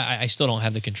I still don't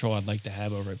have the control I'd like to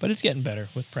have over it. But it's getting better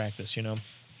with practice,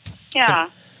 Yeah.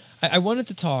 But I wanted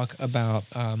to talk about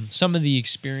some of the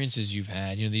experiences you've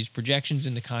had. These projections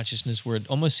into consciousness, where it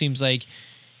almost seems like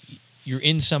you're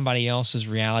in somebody else's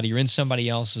reality, you're in somebody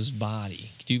else's body.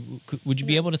 Would you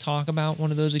be able to talk about one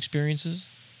of those experiences?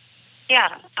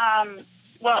 Yeah.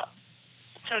 Well,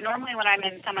 so normally when I'm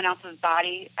in someone else's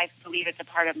body, I believe it's a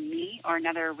part of me or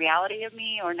another reality of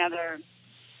me or another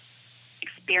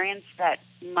experience that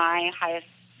my highest,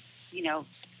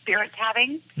 spirit's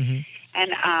having. Mm-hmm.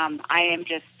 And I am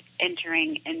just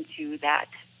entering into that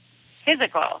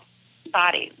physical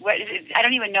body. I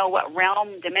don't even know what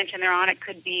realm, dimension they're on. It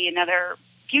could be another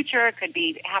future. It could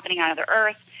be happening on other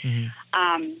Earth.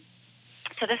 Mm-hmm.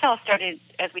 So this all started,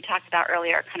 as we talked about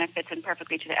earlier, it kind of fits in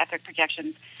perfectly to the etheric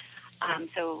projections.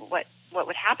 So what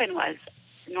would happen was,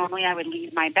 normally I would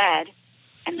leave my bed,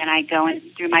 and then I go in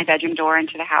through my bedroom door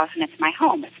into the house, and it's my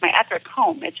home. It's my etheric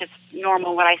home. It's just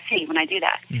normal what I see when I do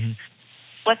that. Mm-hmm.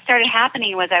 What started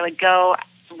happening was I would roll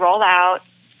out.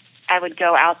 I would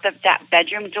go out that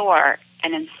bedroom door,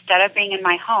 and instead of being in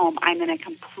my home, I'm in a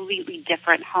completely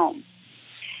different home.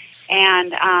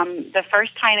 And the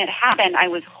first time it happened, I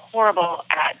was horrible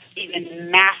at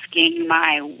even masking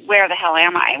my where the hell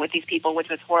am I with these people, which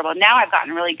was horrible. Now I've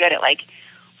gotten really good at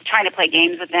trying to play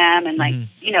games with them and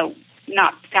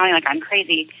not sounding like I'm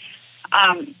crazy.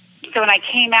 So when I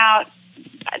came out,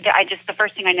 the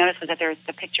first thing I noticed was that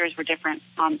the pictures were different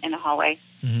in the hallway.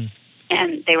 Mm-hmm.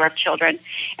 And they were of children.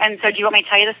 And so do you want me to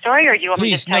tell you the story, or do you want me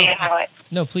to just tell you how it...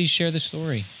 No, please share the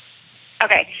story.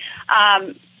 Okay.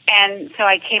 And so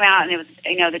I came out, and it was,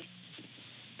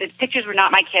 the pictures were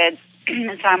not my kids.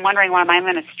 And so I'm wondering why I'm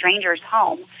in a stranger's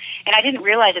home. And I didn't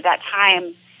realize at that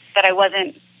time that I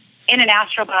wasn't in an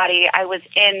astral body. I was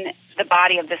in the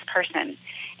body of this person.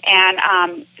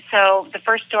 And so the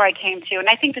first door I came to, and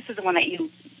I think this is the one that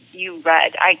you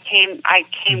read. I came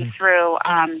mm-hmm. through...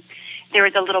 there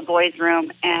was a little boy's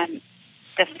room, and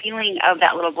the feeling of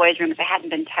that little boy's room is it hadn't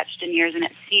been touched in years, and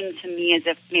it seemed to me as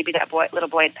if maybe that little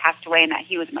boy had passed away and that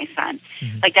he was my son.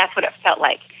 Mm-hmm. Like, that's what it felt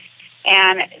like.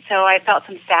 And so I felt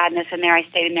some sadness in there. I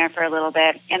stayed in there for a little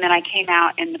bit, and then I came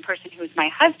out, and the person who was my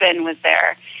husband was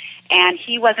there. And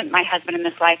he wasn't my husband in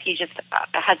this life. He's just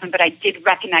a husband, but I did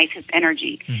recognize his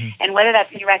energy. Mm-hmm. And whether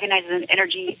that's me recognizing his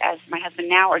energy as my husband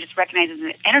now or just recognizing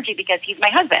his energy because he's my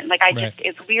husband. Like,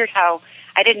 it's weird how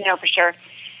I didn't know for sure.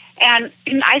 And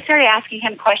I started asking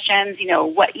him questions,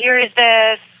 what year is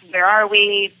this? Where are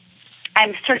we?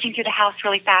 I'm searching through the house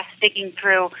really fast, digging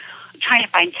through, trying to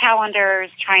find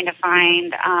calendars, trying to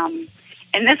find,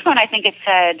 and this one I think it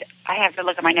said, I have to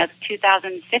look at my notes,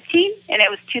 2015, and it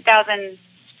was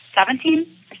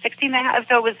 2017 or 16.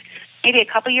 So it was maybe a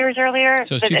couple years earlier.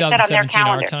 So it's 2017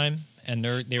 our time, and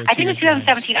they were. I think it was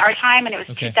 2017 our time, and it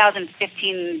was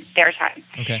 2015 their time.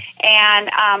 Okay. And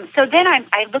so then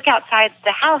I look outside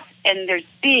the house, and there's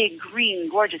big, green,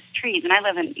 gorgeous trees. And I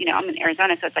live in, I'm in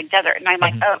Arizona, so it's like desert. And I'm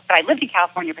like, mm-hmm. oh, but I lived in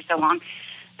California for so long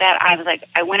that I was like,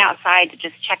 I went outside to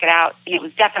just check it out, and it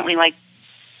was definitely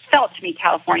felt to me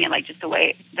California, like just the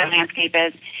way the landscape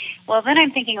is. Well, then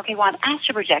I'm thinking, okay, well, I'm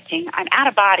astral projecting. I'm out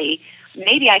of body.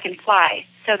 Maybe I can fly.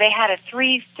 So they had a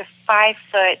 3 to 5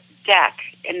 foot deck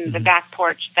in mm-hmm. the back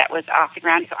porch that was off the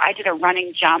ground. So I did a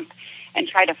running jump and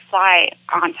tried to fly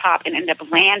on top and ended up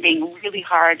landing really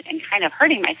hard and kind of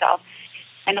hurting myself.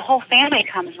 And the whole family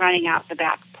comes running out the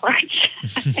back porch.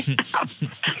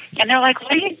 And they're like,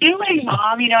 what are you doing,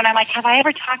 Mom? And I'm like, have I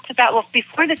ever talked about, well,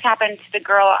 before this happened to the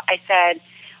girl, I said,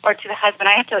 or to the husband,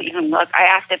 I have to even look, I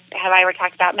asked if, have I ever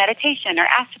talked about meditation or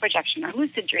astral projection or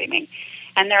lucid dreaming?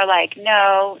 And they're like,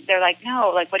 no. They're like,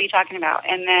 no, what are you talking about?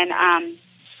 And then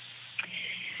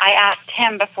I I asked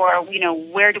him before,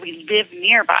 where do we live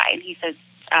nearby? And he says,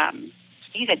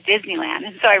 he's at Disneyland.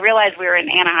 And so I realized we were in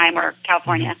Anaheim or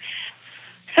California.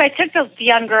 So I took the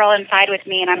young girl inside with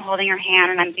me, and I'm holding her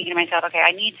hand, and I'm thinking to myself, okay,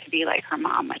 I need to be like her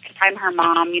mom. Like, if I'm her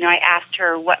mom, I asked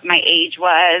her what my age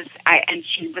was, and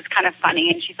she was kind of funny,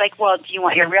 and she's like, well, do you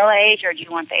want your real age, or do you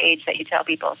want the age that you tell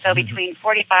people? So between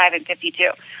 45 and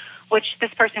 52, which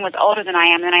this person was older than I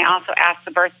am. Then I also asked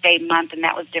the birthday month, and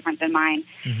that was different than mine.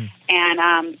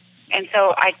 And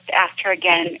so I asked her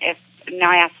again I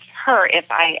asked her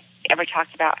if I ever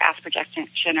talked about astral projection,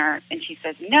 and she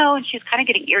says no, and she was kind of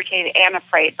getting irritated and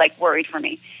afraid, like worried for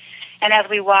me. And as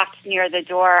we walked near the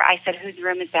door, I said, whose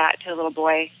room is that, to the little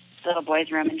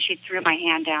boy's room, and she threw my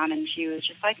hand down, and she was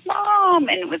just like, Mom,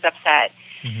 and was upset.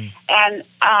 And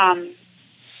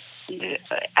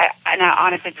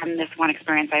honestly, from this one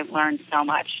experience, I've learned so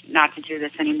much not to do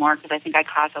this anymore, because I think I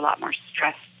caused a lot more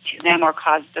stress to them, or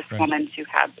caused this woman to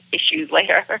have issues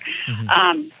later.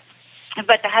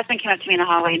 But the husband came up to me in the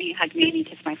hallway, and he hugged me, and he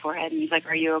kissed my forehead, and he's like,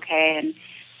 are you okay? And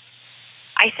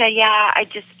I said, yeah,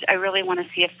 I really want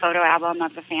to see a photo album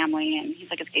of the family. And he's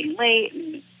like, it's getting late.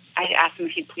 And I asked him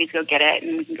if he'd please go get it,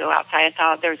 and we can go outside. I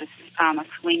saw there was a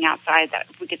swing outside that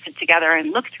we could sit together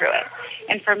and look through it.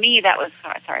 And for me, that was,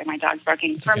 sorry, my dog's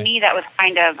barking. For me, that was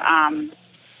kind of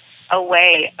a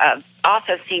way of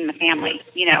also seeing the family,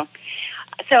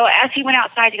 So as he went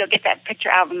outside to go get that picture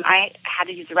album, I had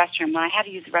to use the restroom. Well, I had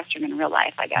to use the restroom in real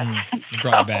life, I guess. You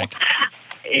brought it back.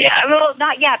 Yeah, well,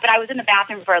 not yet, but I was in the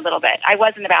bathroom for a little bit.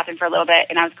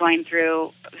 And I was going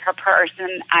through her purse,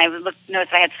 and I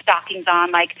noticed I had stockings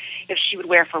on, like if she would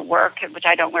wear for work, which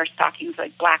I don't wear stockings,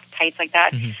 like black tights like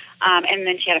that. And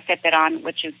then she had a Fitbit on,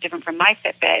 which is different from my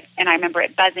Fitbit. And I remember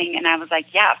it buzzing, and I was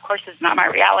like, yeah, of course this is not my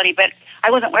reality, but I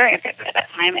wasn't wearing a Fitbit at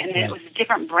that time, and it was a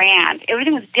different brand.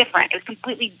 Everything was different. It was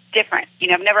completely different.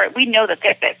 We know the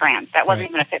Fitbit brand. That wasn't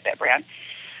even a Fitbit brand.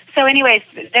 So anyways,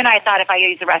 then I thought if I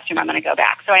use the restroom, I'm going to go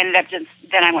back. So I ended up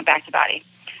then I went back to body.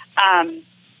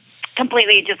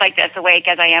 Completely just like this, awake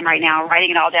as I am right now,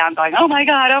 writing it all down, going, oh my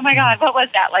God, what was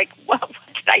that? Like, what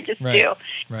did I just do?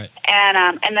 Right.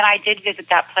 And then I did visit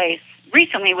that place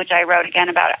recently, which I wrote again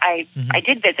about. I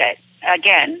did visit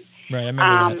again. Right, I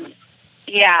remember that.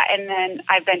 Yeah, and then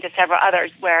I've been to several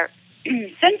others where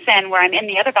since then where I'm in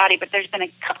the other body, but there's been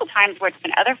a couple times where it's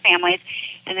been other families,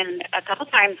 and then a couple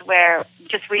times where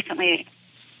just recently,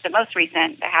 the most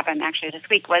recent that happened actually this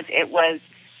week was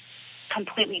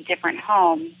completely different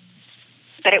home,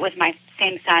 but it was my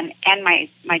same son, and my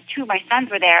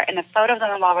sons were there, and the photos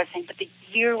on the wall were saying, but the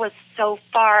year was so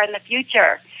far in the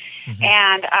future.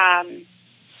 And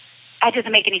that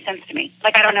doesn't make any sense to me.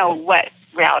 Like, I don't know what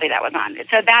reality that was on.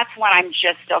 So that's what I'm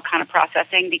just still kind of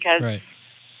processing, because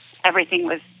everything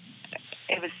was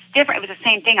different. It was the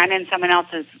same thing. I'm in someone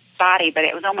else's body, but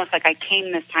it was almost like I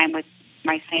came this time with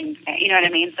my same thing. You know what I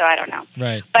mean? So I don't know.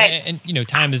 Right. But and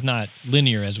time is not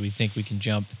linear as we think we can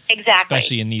jump. Exactly.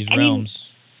 Especially in these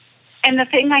realms. And the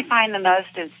thing I find the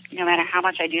most is, no matter how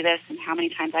much I do this and how many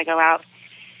times I go out,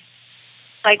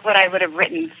 like what I would have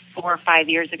written 4 or 5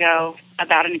 years ago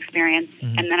about an experience,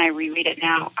 and then I reread it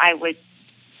now, I would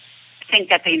think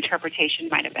that the interpretation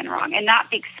might have been wrong. And not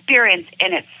the experience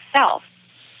in itself,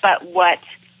 but what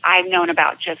I've known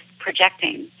about just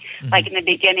projecting. Like in the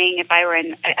beginning, if I were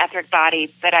in an etheric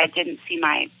body, but I didn't see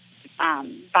my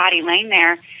body laying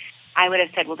there, I would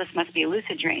have said, well, this must be a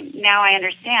lucid dream. Now I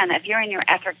understand that if you're in your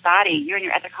etheric body, you're in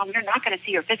your etheric home, you're not going to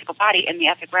see your physical body in the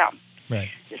etheric realm. Right.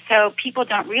 So people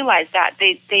don't realize that.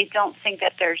 They don't think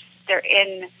that they're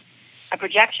in a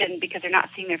projection because they're not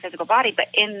seeing their physical body, but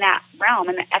in that realm,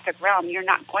 in the etheric realm, you're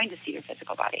not going to see your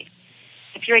physical body.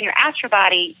 If you're in your astral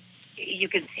body, you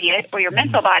can see it, or your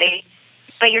mental body,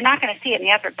 but you're not going to see it in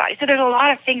the etheric body. So there's a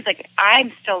lot of things like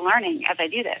I'm still learning as I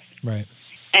do this. Right.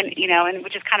 And, and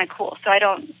which is kind of cool. So I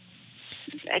don't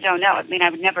know. I mean, I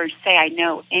would never say I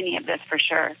know any of this for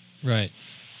sure. Right.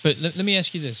 But let me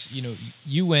ask you this.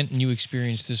 You went and you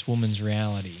experienced this woman's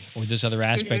reality or this other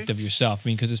aspect of yourself. I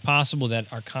mean, because it's possible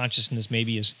that our consciousness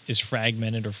maybe is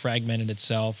fragmented or fragmented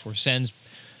itself or sends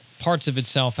parts of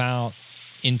itself out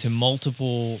into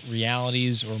multiple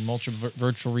realities or multiple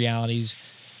virtual realities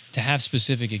to have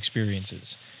specific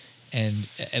experiences. And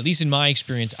at least in my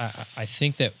experience, I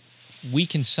think that we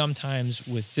can sometimes,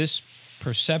 with this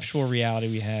perceptual reality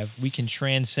we have, we can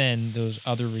transcend those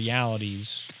other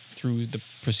realities through the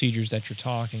procedures that you're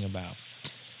talking about.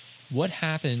 What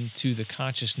happened to the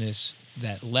consciousness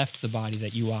that left the body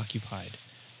that you occupied?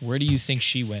 Where do you think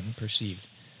she went and perceived?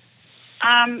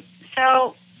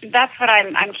 So that's what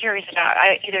I'm curious about.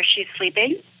 Either she's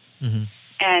sleeping, and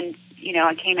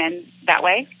I came in that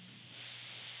way,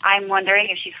 I'm wondering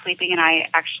if she's sleeping, and I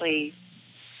actually,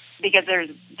 because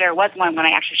there was one when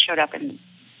I actually showed up, and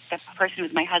the person who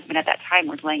was my husband at that time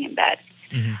was laying in bed.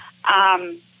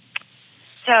 Mm-hmm.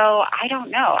 So I don't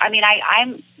know. I mean,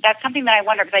 I'm that's something that I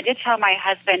wonder, because I did tell my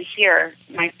husband here,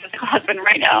 my physical husband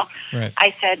right now, Right.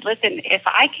 I said, listen, if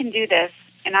I can do this,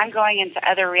 and I'm going into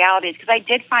other realities, because I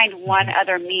did find one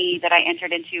other me that I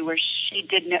entered into where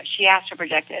she astral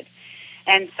projected.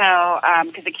 And so,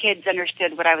 because the kids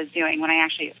understood what I was doing when I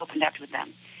actually opened up with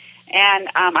them. And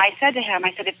I said to him,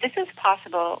 if this is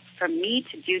possible for me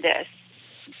to do this,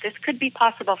 this could be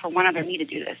possible for one other me to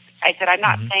do this. I said, I'm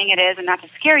not saying it is, and not to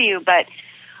scare you, but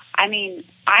I mean,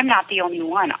 I'm not the only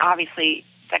one, obviously,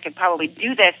 that could probably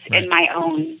do this in my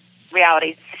own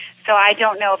reality. So I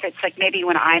don't know if it's like maybe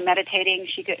when I'm meditating,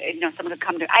 she could, someone could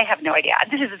come to. I have no idea.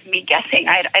 This is just me guessing.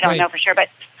 I don't know for sure, but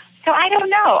so I don't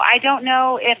know. I don't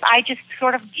know if I just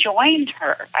sort of joined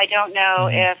her. I don't know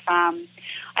if.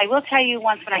 I will tell you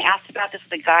once when I asked about this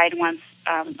with a guide once,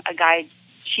 a guide,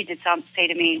 she did say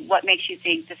to me, "What makes you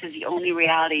think this is the only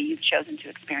reality you've chosen to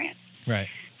experience?" Right.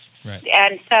 Right.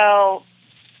 And so.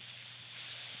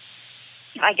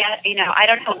 I guess, I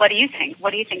don't know. What do you think?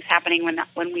 What do you think's happening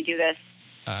when we do this?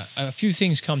 A few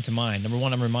things come to mind. Number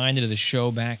one, I'm reminded of the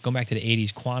show going back to the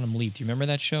 80s, Quantum Leap. Do you remember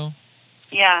that show?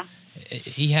 Yeah.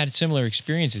 He had similar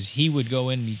experiences. He would go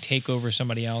in and he'd take over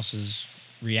somebody else's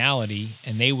reality,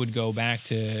 and they would go back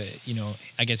to,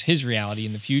 I guess his reality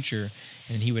in the future,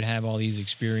 and he would have all these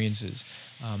experiences.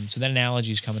 So that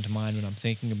analogy is coming to mind when I'm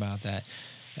thinking about that.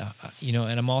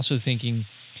 And I'm also thinking,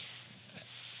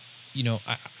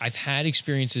 I've had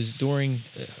experiences during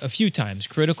a few times,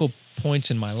 critical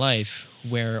points in my life,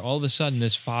 where all of a sudden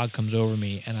this fog comes over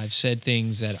me, and I've said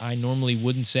things that I normally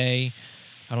wouldn't say.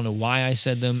 I don't know why I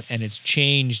said them, and it's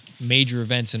changed major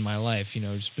events in my life.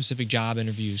 Specific job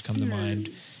interviews come to mind.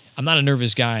 I'm not a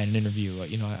nervous guy in an interview.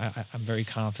 I'm very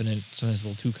confident. Sometimes a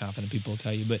little too confident, people will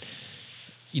tell you. But,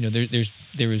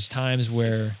 there was times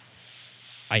where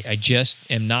I just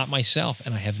am not myself,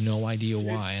 and I have no idea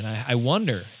why. And I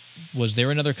wonder, was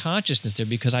there another consciousness there?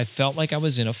 Because I felt like I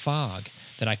was in a fog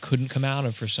that I couldn't come out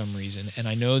of for some reason. And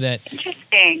I know that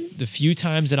the few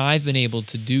times that I've been able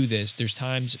to do this, there's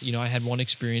times, I had one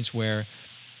experience where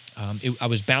I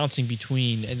was bouncing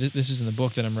between, and this is in the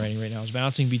book that I'm writing right now, I was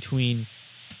bouncing between,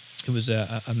 it was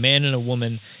a man and a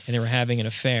woman, and they were having an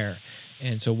affair.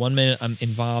 And so one minute I'm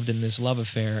involved in this love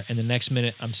affair, and the next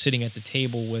minute I'm sitting at the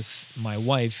table with my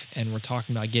wife, and we're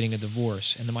talking about getting a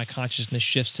divorce. And then my consciousness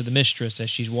shifts to the mistress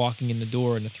as she's walking in the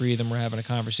door, and the three of them were having a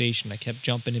conversation. I kept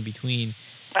jumping in between.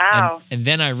 Wow. And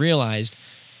then I realized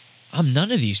I'm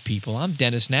none of these people. I'm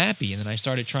Dennis Nappy. And then I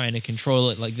started trying to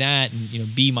control it like that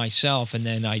and, be myself. And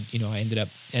then I ended up,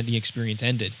 and the experience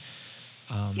ended.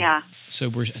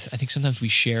 So I think sometimes we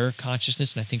share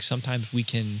consciousness, and I think sometimes we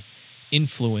can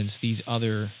influence these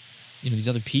other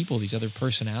people, these other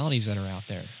personalities that are out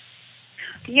there.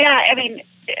 Yeah, I mean,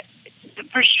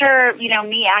 for sure,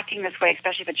 me acting this way,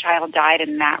 especially if a child died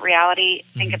in that reality,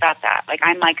 think about that. Like,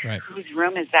 I'm like, whose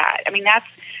room is that? I mean, that's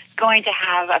going to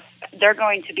have they're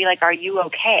going to be like, are you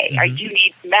okay? Are you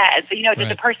need meds? To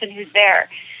the person who's there.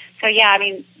 So, yeah, I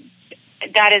mean,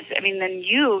 that is, then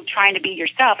you trying to be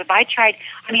yourself. If I tried,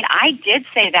 I did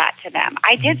say that to them.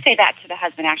 I did say that to the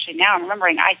husband, actually. Now I'm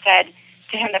remembering. I said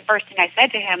to him, the first thing I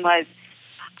said to him was,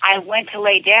 I went to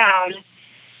lay down,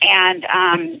 and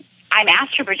I'm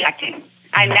astral projecting.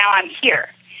 Now I'm here.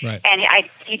 Right. And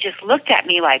he just looked at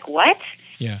me like, what?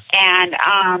 Yeah. And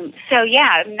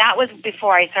and that was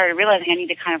before I started realizing I need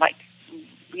to kind of like,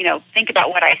 think about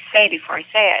what I say before I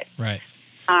say it. Right.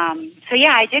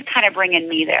 I did kind of bring in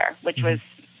me there, which was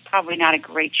probably not a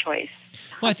great choice.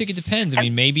 Well, I think it depends.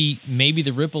 Maybe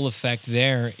the ripple effect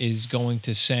there is going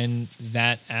to send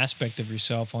that aspect of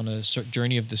yourself on a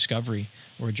journey of discovery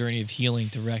or a journey of healing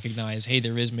to recognize, hey,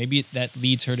 maybe that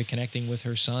leads her to connecting with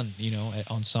her son,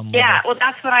 on some level. Yeah, well,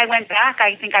 that's when I went back.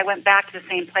 I think I went back to the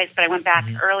same place, but I went back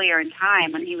earlier in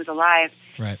time when he was alive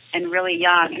and really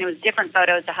young. And it was different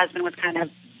photos. The husband was kind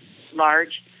of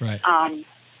large. Right.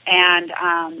 And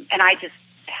I just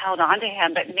held on to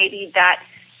him. But maybe that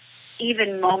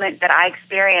even moment that I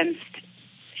experienced,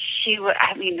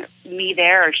 me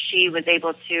there, or she was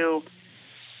able to,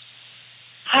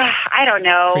 I don't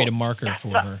know. Create a marker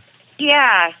for her.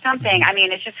 Yeah, something.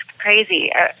 It's just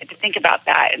crazy to think about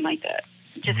that and like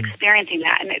just experiencing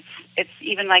that. And it's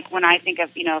even like when I think of,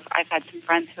 if I've had some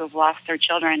friends who have lost their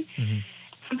children,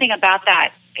 something about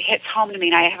that hits home to me,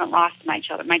 and I haven't lost my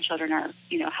children. My children are,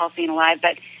 healthy and alive,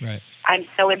 but I'm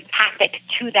so empathic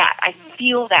to that. I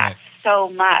feel that so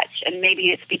much, and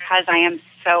maybe it's because I am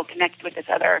so connected with this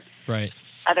other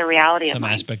other reality of Some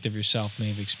mine. aspect of yourself may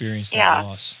have experienced that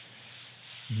loss.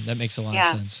 That makes a lot of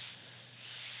sense.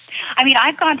 I mean,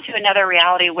 I've gone to another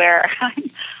reality where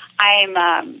I'm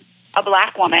a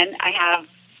black woman. I'm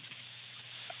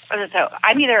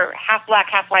either half black,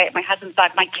 half white. My husband's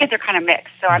black. My kids are kind of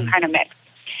mixed, so I'm kind of mixed.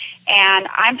 And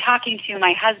I'm talking to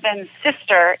my husband's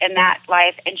sister in that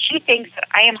life, and she thinks that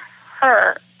I am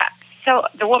her. So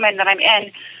the woman that I'm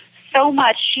in, so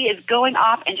much she is going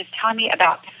off and just telling me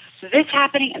about this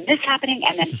happening, and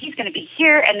then he's going to be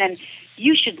here, and then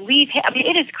you should leave him. I mean,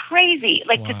 it is crazy.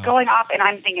 Like, just going off, and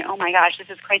I'm thinking, oh my gosh, this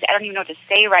is crazy. I don't even know what to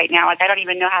say right now. Like, I don't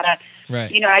even know how to,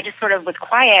 I just sort of was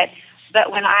quiet.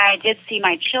 But when I did see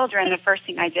my children, the first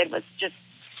thing I did was just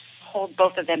hold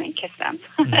both of them and kiss them.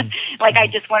 Like, I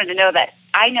just wanted to know that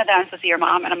I know that I'm supposed to be your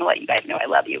mom, and I'm going to let you guys know I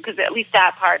love you, because at least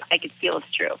that part I could feel is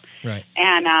true. Right.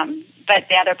 And, but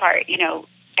the other part,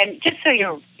 and just so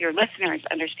your listeners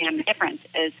understand the difference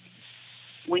is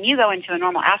when you go into a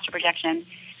normal astral projection,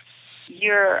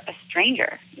 you're a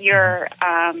stranger. You're,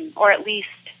 or at least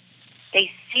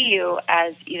they see you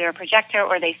as either a projector,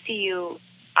 or they see you.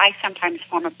 I sometimes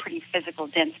form a pretty physical,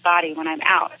 dense body when I'm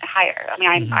out higher. I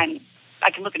mean,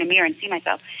 I can look in a mirror and see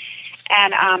myself.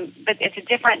 And but it's a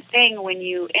different thing when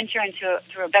you enter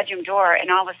through a bedroom door,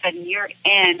 and all of a sudden you're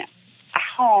in a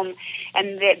home,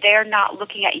 and they're not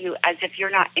looking at you as if you're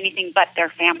not anything but their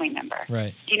family member.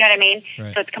 Right. Do you know what I mean?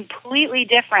 Right. So it's completely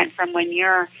different from when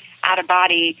you're out of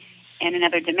body in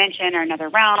another dimension or another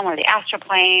realm or the astral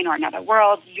plane or another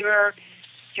world. You're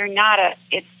not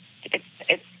it's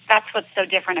that's what's so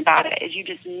different about it, is you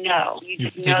just know. You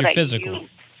just know that physical.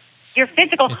 You're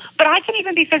physical. But I can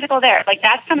even be physical there. Like,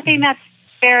 that's something that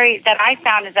I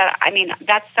found is that, I mean,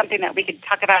 that's something that we could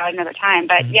talk about another time.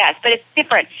 But yes, but it's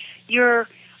different. They're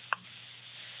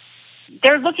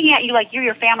looking at you like you're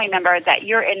your family member, that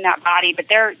you're in that body, but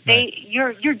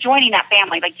you're joining that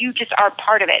family. Like, you just are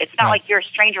part of it. It's not like you're a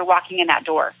stranger walking in that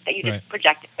door that you just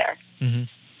projected there. Mm-hmm.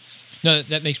 No,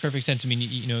 that makes perfect sense. I mean,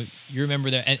 you remember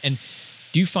that, and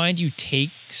do you find you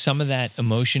take some of that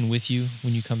emotion with you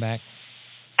when you come back?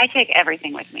 I take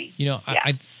everything with me.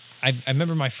 I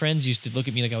remember my friends used to look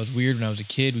at me like I was weird when I was a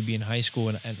kid. We'd be in high school,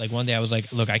 and like one day I was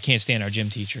like, look, I can't stand our gym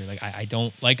teacher. Like, I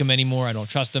don't like him anymore. I don't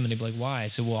trust him. And they'd be like, why? I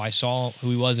said, well, I saw who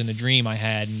he was in a dream I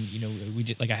had, and we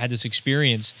just, like, I had this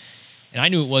experience, and I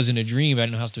knew it wasn't a dream. But I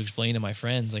didn't know how else to explain to my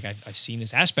friends. Like, I've seen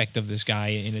this aspect of this guy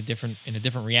in a different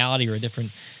reality, or a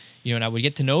different, and I would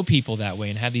get to know people that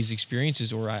way and have these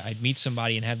experiences, or I'd meet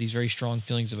somebody and have these very strong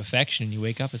feelings of affection, and you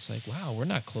wake up, it's like, wow, we're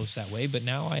not close that way, but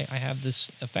now I have this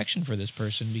affection for this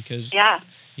person because,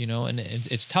 and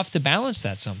it's tough to balance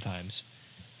that sometimes.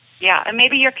 Yeah, and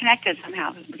maybe you're connected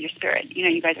somehow with your spirit.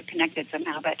 You guys are connected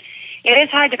somehow, but it is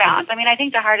hard to balance. I mean, I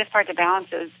think the hardest part to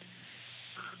balance is,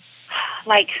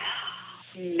 like,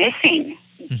 missing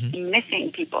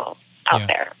people out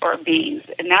there, or beings,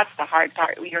 and that's the hard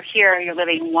part. You're here, you're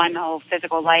living one whole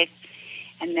physical life,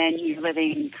 and then you're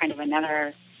living kind of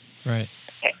another, right?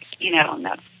 And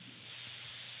that's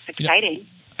exciting.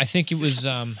 I think it was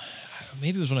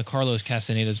maybe it was one of Carlos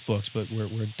Castaneda's books, but where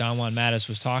Don Juan Matus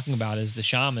was talking about is the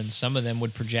shamans. Some of them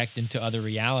would project into other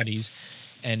realities,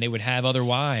 and they would have other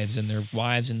wives, and their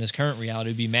wives in this current reality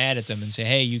would be mad at them and say,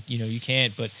 hey, you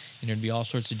can't, but there'd be all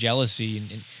sorts of jealousy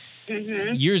and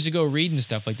years ago, reading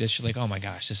stuff like this, you're like, oh my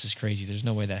gosh, this is crazy. There's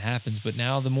no way that happens. But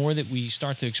now, the more that we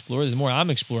start to explore, the more I'm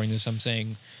exploring this, I'm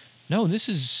saying, no, this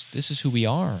is who we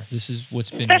are. This is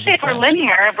what's been. Especially if we're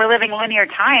linear, if we're living linear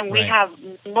time, we have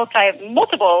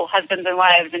multiple husbands and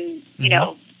wives, and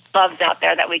loves out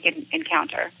there that we can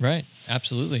encounter. Right,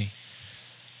 absolutely.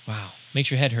 Wow, makes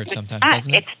your head hurt sometimes,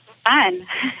 doesn't it? It's fun.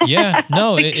 Yeah,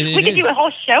 no, it we could do a whole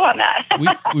show on that.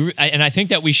 And I think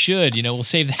that we should. We'll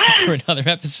save that for another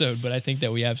episode, but I think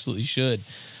that we absolutely should.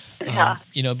 Yeah.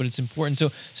 But it's important. So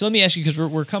let me ask you, because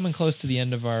we're coming close to the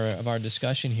end of our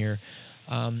discussion here.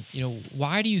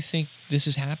 Why do you think this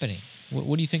is happening?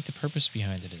 What do you think the purpose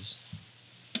behind it is?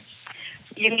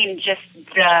 You mean just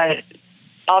the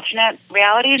alternate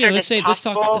realities? Yeah, or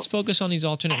let's focus on these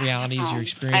alternate realities, your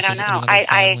experiences in another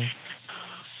family.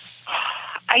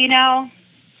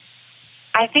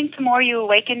 I think the more you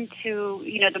awaken to,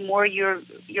 the more you're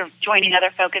joining other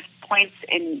focus points,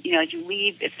 and as you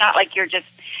leave, it's not like you're just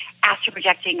astral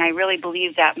projecting. I really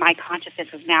believe that my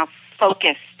consciousness is now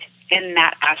focused in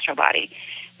that astral body.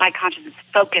 My consciousness is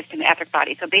focused in the etheric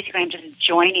body. So basically, I'm just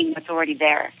joining what's already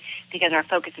there, because our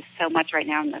focus is so much right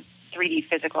now in the 3D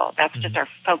physical. That's just our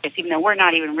focus, even though we're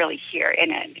not even really here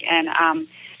in it. And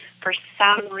for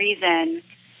some reason,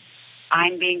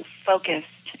 I'm being focused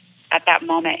at that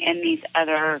moment in these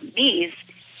other me's,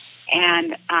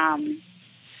 and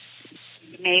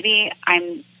maybe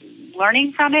I'm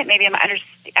learning from it. Maybe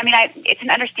it's an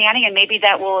understanding, and maybe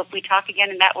that will, if we talk again,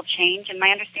 and that will change in my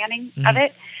understanding of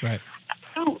it. Right.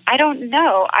 Oh, I don't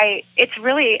know. It's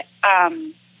really,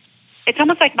 it's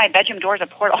almost like my bedroom door is a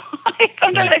portal.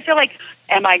 Sometimes I feel like,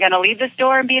 am I going to leave this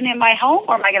door and be in my home,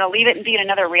 or am I going to leave it and be in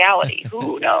another reality?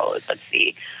 Who knows? Let's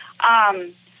see.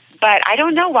 But I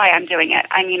don't know why I'm doing it.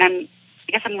 I mean, I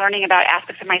guess I'm learning about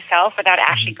aspects of myself without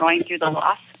actually going through the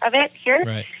loss of it here.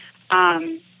 Right.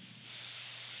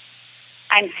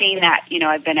 I'm seeing that,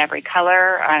 I've been every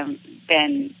color. I've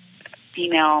been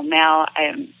female, male.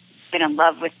 I've been in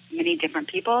love with many different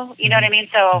people. You know what I mean?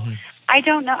 So I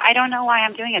don't know. I don't know why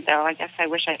I'm doing it, though. I guess I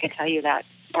wish I could tell you that,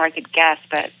 or I could guess,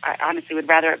 but I honestly would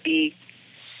rather it be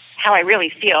how I really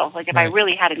feel. Like if I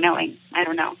really had a knowing. I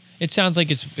don't know. It sounds like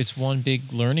it's one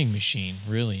big learning machine,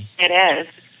 really. It is.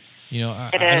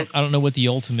 I don't know what the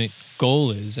ultimate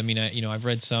goal is. I mean, I've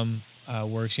read some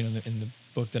works, in the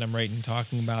book that I'm writing,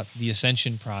 talking about the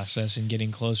ascension process and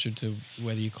getting closer to,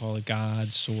 whether you call it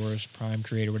God, source, prime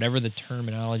creator, whatever the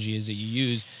terminology is that you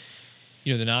use.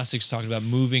 The Gnostics talked about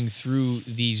moving through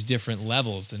these different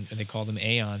levels, and they call them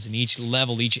aeons. And each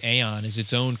level, each aeon is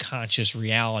its own conscious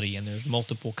reality, and there's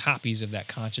multiple copies of that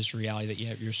conscious reality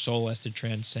that your soul has to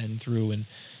transcend through. And,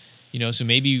 so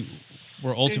maybe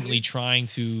we're ultimately trying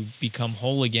to become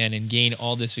whole again and gain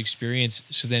all this experience,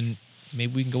 so then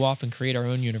maybe we can go off and create our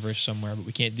own universe somewhere, but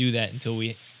we can't do that until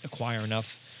we acquire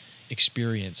enough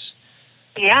experience.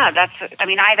 Yeah,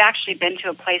 I've actually been to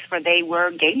a place where they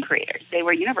were game creators. They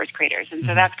were universe creators. And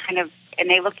so that's kind of, and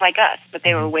they looked like us, but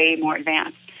they were way more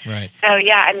advanced. Right. So,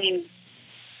 yeah,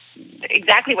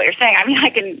 exactly what you're saying.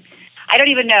 I don't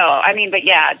even know. But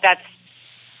yeah,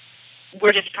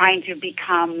 we're just trying to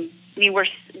become, we're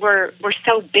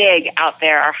so big out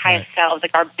there, our highest selves,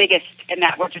 like our biggest, in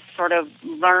that we're just sort of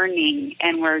learning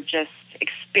and we're just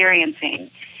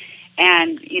experiencing.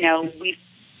 And, we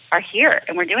are here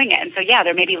and we're doing it. And so, yeah,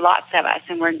 there may be lots of us.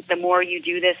 And the more you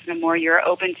do this, the more you're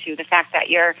open to the fact that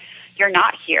you're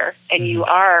not here and you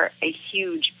are a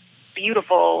huge,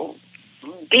 beautiful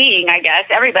being, I guess.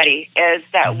 Everybody is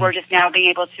that we're just now being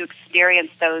able to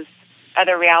experience those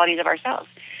other realities of ourselves.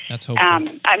 That's hopeful.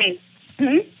 I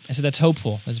said that's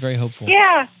hopeful. That's very hopeful.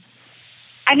 Yeah.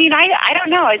 I don't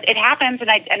know. It happens, and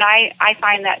I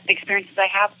find that the experiences I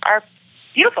have are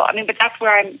beautiful. But that's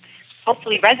where I'm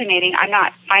hopefully resonating. I'm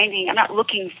not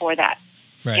looking for that,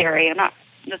 Gary. I'm not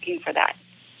looking for that.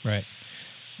 Right.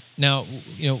 Now,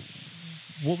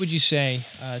 what would you say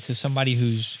to somebody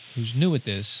who's new at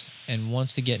this and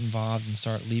wants to get involved and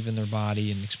start leaving their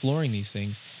body and exploring these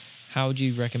things? How would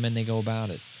you recommend they go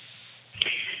about it?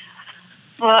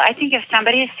 Well, I think if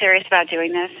somebody is serious about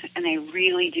doing this and they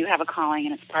really do have a calling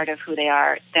and it's part of who they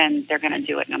are, then they're going to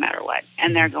do it no matter what.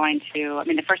 And they're going to,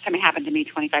 the first time it happened to me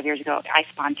 25 years ago, I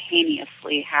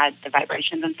spontaneously had the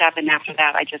vibrations and stuff. And after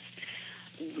that, I just,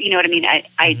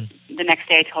 the next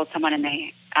day I told someone and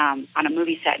they, on a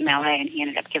movie set in LA, and he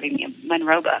ended up giving me a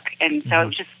Monroe book. And so it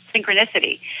was just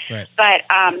synchronicity. Right. But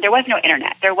there was no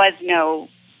internet. There was no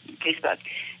Facebook.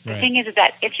 The thing is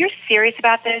that if you're serious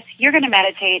about this, you're going to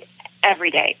meditate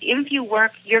every day. Even if you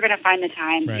work, you're going to find the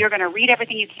time. You're going to read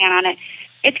everything you can on it.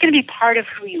 It's going to be part of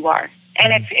who you are.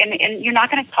 And and you're not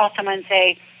going to call someone and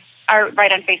say, or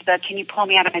write on Facebook, can you pull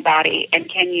me out of my body? And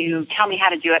can you tell me how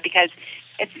to do it? Because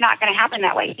it's not going to happen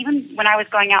that way. Even when I was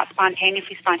going out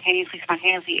spontaneously,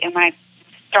 and when I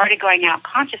started going out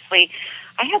consciously,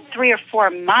 I had 3 or 4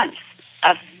 months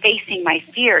of facing my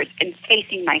fears and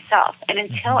facing myself. And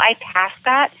until I passed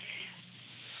that,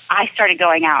 I started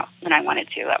going out when I wanted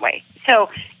to that way.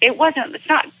 So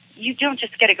you don't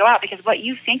just get to go out, because what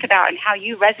you think about and how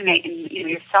you resonate and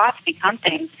your thoughts become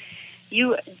things.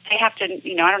 They have to,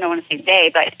 I don't know when to say they,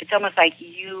 but it's almost like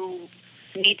you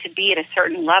need to be at a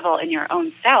certain level in your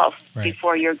own self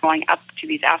before you're going up to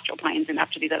these astral planes and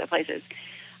up to these other places.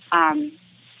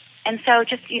 And so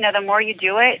just, the more you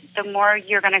do it, the more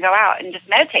you're going to go out and just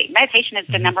meditate. Meditation is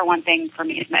the number one thing for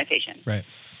me, is meditation. Right.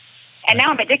 And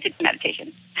now I'm addicted to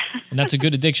meditation. And that's a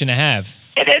good addiction to have.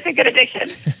 It is a good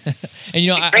addiction.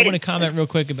 And, I want to comment real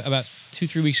quick. About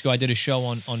 2-3 weeks ago, I did a show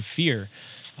on fear,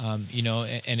 and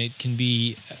it can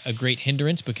be a great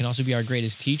hindrance, but can also be our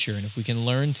greatest teacher. And if we can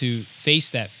learn to face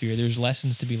that fear, there's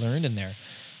lessons to be learned in there.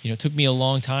 It took me a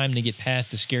long time to get past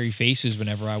the scary faces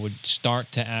whenever I would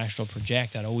start to astral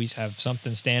project. I'd always have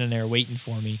something standing there waiting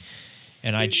for me,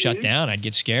 and I'd shut down. I'd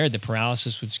get scared. The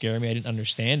paralysis would scare me. I didn't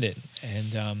understand it.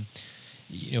 And,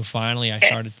 finally I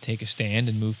started to take a stand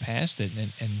and move past it,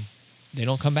 and they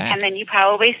don't come back. And then you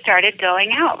probably started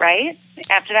going out, right?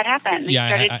 After that happened. Yeah,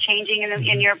 you started changing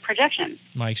in your projection.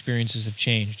 My experiences have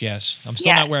changed, yes. I'm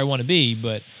still not where I want to be,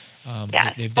 but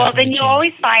Yes. They've Well, definitely then you changed.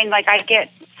 always find, like,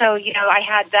 I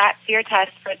had that fear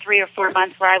test for 3 or 4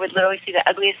 months where I would literally see the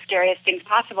ugliest, scariest things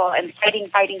possible and fighting,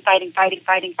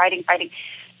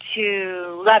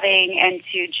 to loving and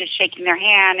to just shaking their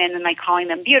hand and then, like, calling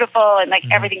them beautiful and, like,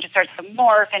 everything just starts to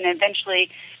morph and eventually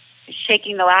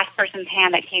shaking the last person's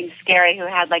hand that came scary who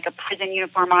had, like, a prison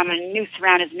uniform on and a noose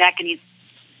around his neck and he's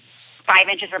 5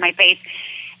 inches from my face.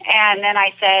 And then I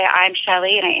say, I'm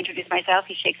Shelley, and I introduce myself.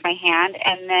 He shakes my hand,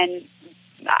 and then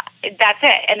that's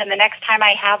it. And then the next time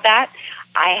I have that,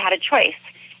 I had a choice.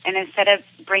 And instead of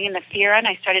bringing the fear in,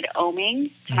 I started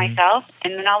oming to myself.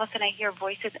 And then all of a sudden I hear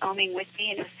voices oming with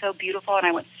me, and it was so beautiful, and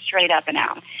I went straight up and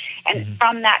out. And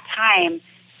from that time,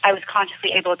 I was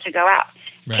consciously able to go out.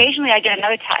 Right. Occasionally I get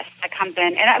another test that comes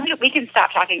in, and we can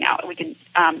stop talking now. We can,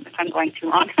 if I'm going too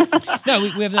long. No,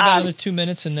 we have about another 2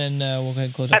 minutes, and then we'll go ahead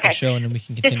and close out the show, and then we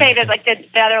can continue. To say that, like,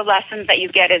 the other lessons that you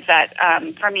get is that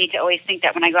for me to always think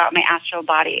that when I go out in my astral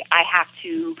body, I have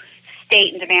to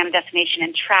state and demand a destination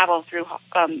and travel through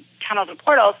tunnels and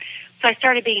portals. So I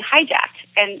started being hijacked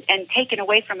and taken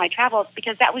away from my travels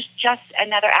because that was just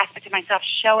another aspect of myself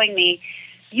showing me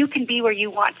you can be where you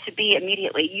want to be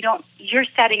immediately. You're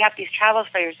setting up these travels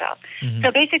for yourself.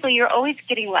 So basically, you're always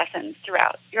getting lessons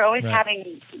throughout. You're always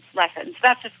having lessons. So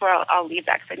that's just where I'll leave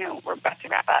that because I know we're about to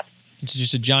wrap up. It's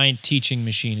just a giant teaching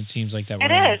machine. It seems like that.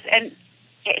 It is, and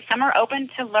some are open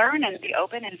to learn and be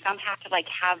open, and some have to, like,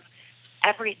 have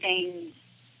everything,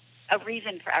 a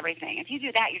reason for everything. If you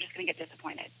do that, you're just going to get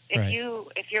disappointed.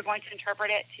 If you're going to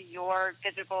interpret it to your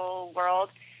physical world,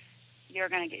 you're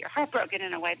going to get your heart broken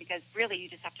in a way because really you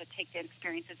just have to take the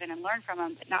experiences in and learn from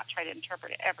them, but not try to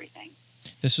interpret everything.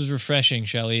 This was refreshing,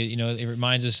 Shelley. You know, it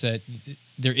reminds us that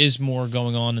there is more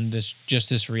going on in this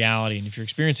reality. And if you're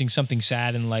experiencing something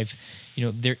sad in life, you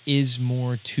know, there is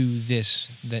more to this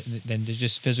than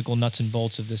just physical nuts and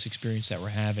bolts of this experience that we're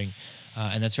having.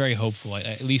 And that's very hopeful.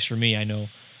 At least for me, I know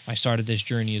I started this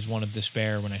journey as one of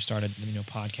despair when I started,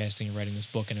 podcasting and writing this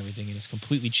book and everything. And it's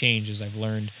completely changed as I've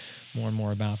learned more and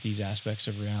more about these aspects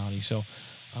of reality. So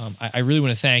I really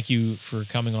want to thank you for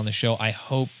coming on the show. I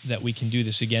hope that we can do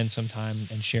this again sometime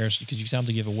and share, because you sound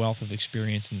like you have a wealth of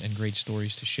experience and great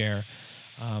stories to share.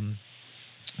 Do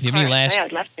you have any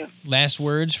I'd love to. last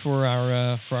words for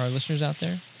our listeners out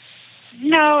there?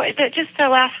 No, just the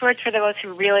last words for those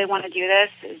who really want to do this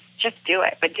is just do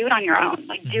it, but do it on your own.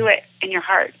 Like, do it in your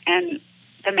heart, and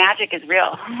the magic is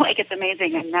real. Like, it's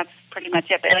amazing, and that's pretty much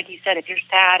it. But like you said, if you're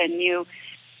sad and you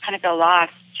kind of feel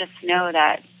lost, just know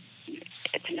that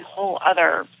it's a whole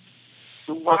other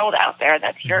world out there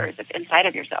that's yours. It's inside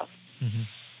of yourself.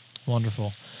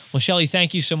 Wonderful. Well, Shelley,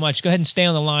 thank you so much. Go ahead and stay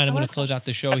on the line. I'm going to close out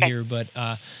the show here, but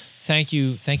thank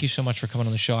you so much for coming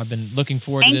on the show. I've been looking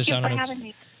forward to this. Thank you for having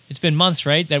me. It's been months,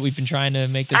 right, that we've been trying to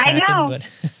make this happen. I know. But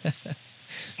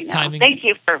timing. Thank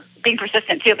you for being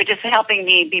persistent too, but just helping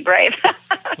me be brave.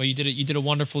 Well, you did a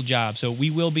wonderful job. So we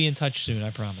will be in touch soon, I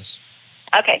promise.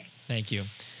 Okay. Thank you.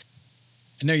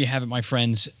 And there you have it, my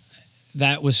friends.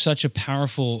 That was such a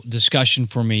powerful discussion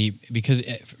for me because,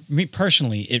 for me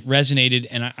personally, it resonated,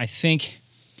 and I think,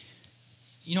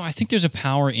 I think there's a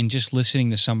power in just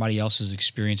listening to somebody else's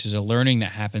experiences, a learning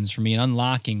that happens for me, an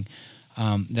unlocking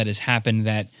that has happened.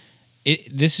 That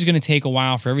this is going to take a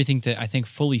while for everything to, I think,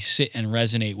 fully sit and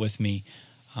resonate with me.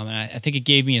 And I think it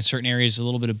gave me in certain areas a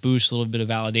little bit of boost, a little bit of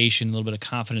validation, a little bit of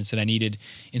confidence that I needed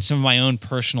in some of my own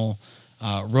personal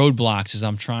roadblocks as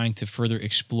I'm trying to further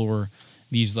explore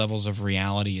these levels of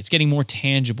reality. It's getting more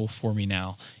tangible for me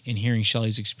now in hearing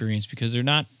Shelley's experience because they're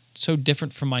not so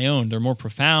different from my own. They're more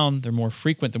profound, they're more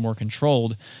frequent, they're more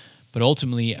controlled, but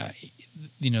ultimately,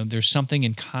 there's something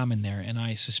in common there. And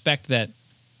I suspect that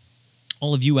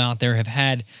all of you out there have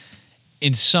had,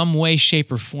 in some way,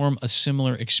 shape, or form, a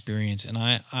similar experience. And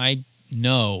I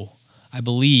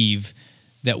believe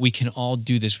that we can all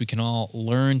do this. We can all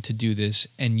learn to do this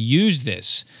and use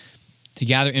this to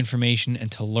gather information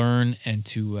and to learn and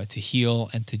to heal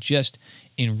and to just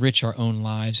enrich our own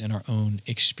lives and our own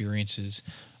experiences.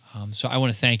 So I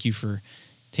want to thank you for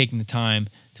taking the time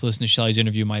to listen to Shelley's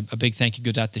interview. A big thank you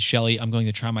goes out to Shelley. I'm going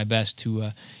to try my best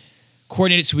to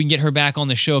coordinate it so we can get her back on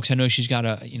the show because I know she's got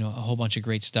a whole bunch of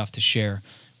great stuff to share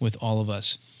with all of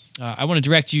us. I want to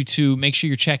direct you to make sure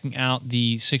you're checking out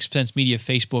the Sixth Sense Media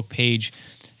Facebook page.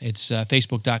 It's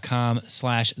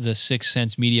facebook.com/The Sixth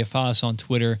Sense Media. Follow us on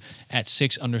Twitter at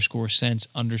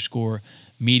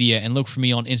 @6_sense_media. And look for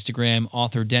me on Instagram,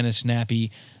 author Dennis Nappy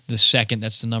II.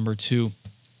 That's the number 2.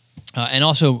 And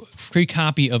also, free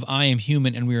copy of I Am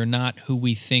Human and We Are Not Who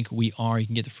We Think We Are. You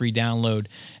can get the free download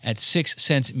at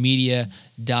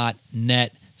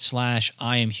sixthsensemedia.net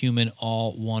 /IamHuman,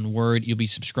 all one word. You'll be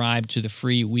subscribed to the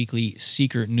free weekly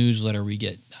Seeker newsletter. We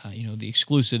get, the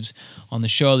exclusives on the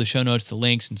show notes, the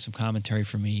links, and some commentary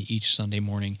from me each Sunday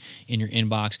morning in your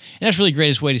inbox. And that's really the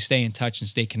greatest way to stay in touch and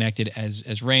stay connected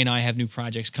as Ray and I have new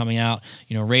projects coming out.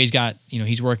 Ray's got,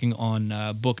 he's working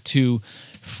on book 2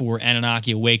 for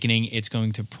Anunnaki Awakening. It's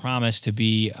going to promise to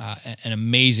be an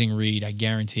amazing read. I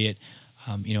guarantee it.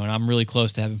 And I'm really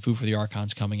close to having Food for the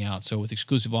Archons coming out. So with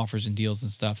exclusive offers and deals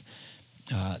and stuff,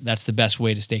 that's the best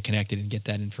way to stay connected and get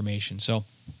that information. So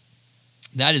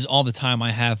that is all the time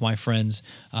I have, my friends.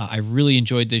 I really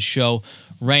enjoyed this show.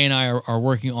 Ray and I are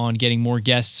working on getting more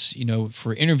guests,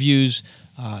 for interviews,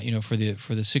 for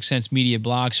the Sixth Sense Media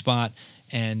blog spot,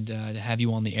 and to have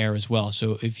you on the air as well.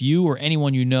 So if you or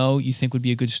anyone you think would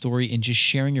be a good story in just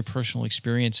sharing your personal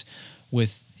experience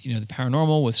with, the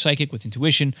paranormal, with psychic, with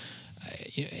intuition,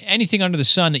 anything under the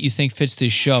sun that you think fits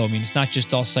this show. I mean, it's not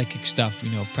just all psychic stuff,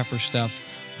 prepper stuff,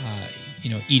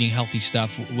 eating healthy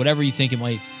stuff, whatever you think it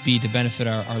might be to benefit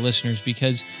our listeners,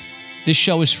 because this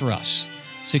show is for us.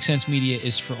 Sixth Sense Media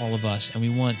is for all of us, and we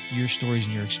want your stories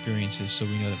and your experiences so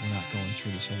we know that we're not going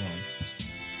through this alone.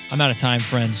 I'm out of time,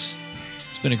 friends.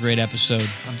 It's been a great episode.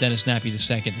 I'm Dennis Nappy II.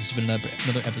 This has been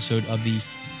another episode of the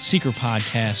Seeker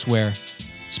Podcast, where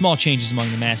small changes among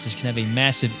the masses can have a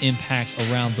massive impact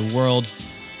around the world.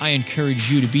 I encourage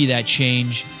you to be that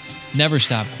change. Never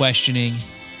stop questioning,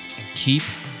 and keep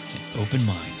an open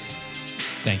mind.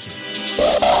 Thank you.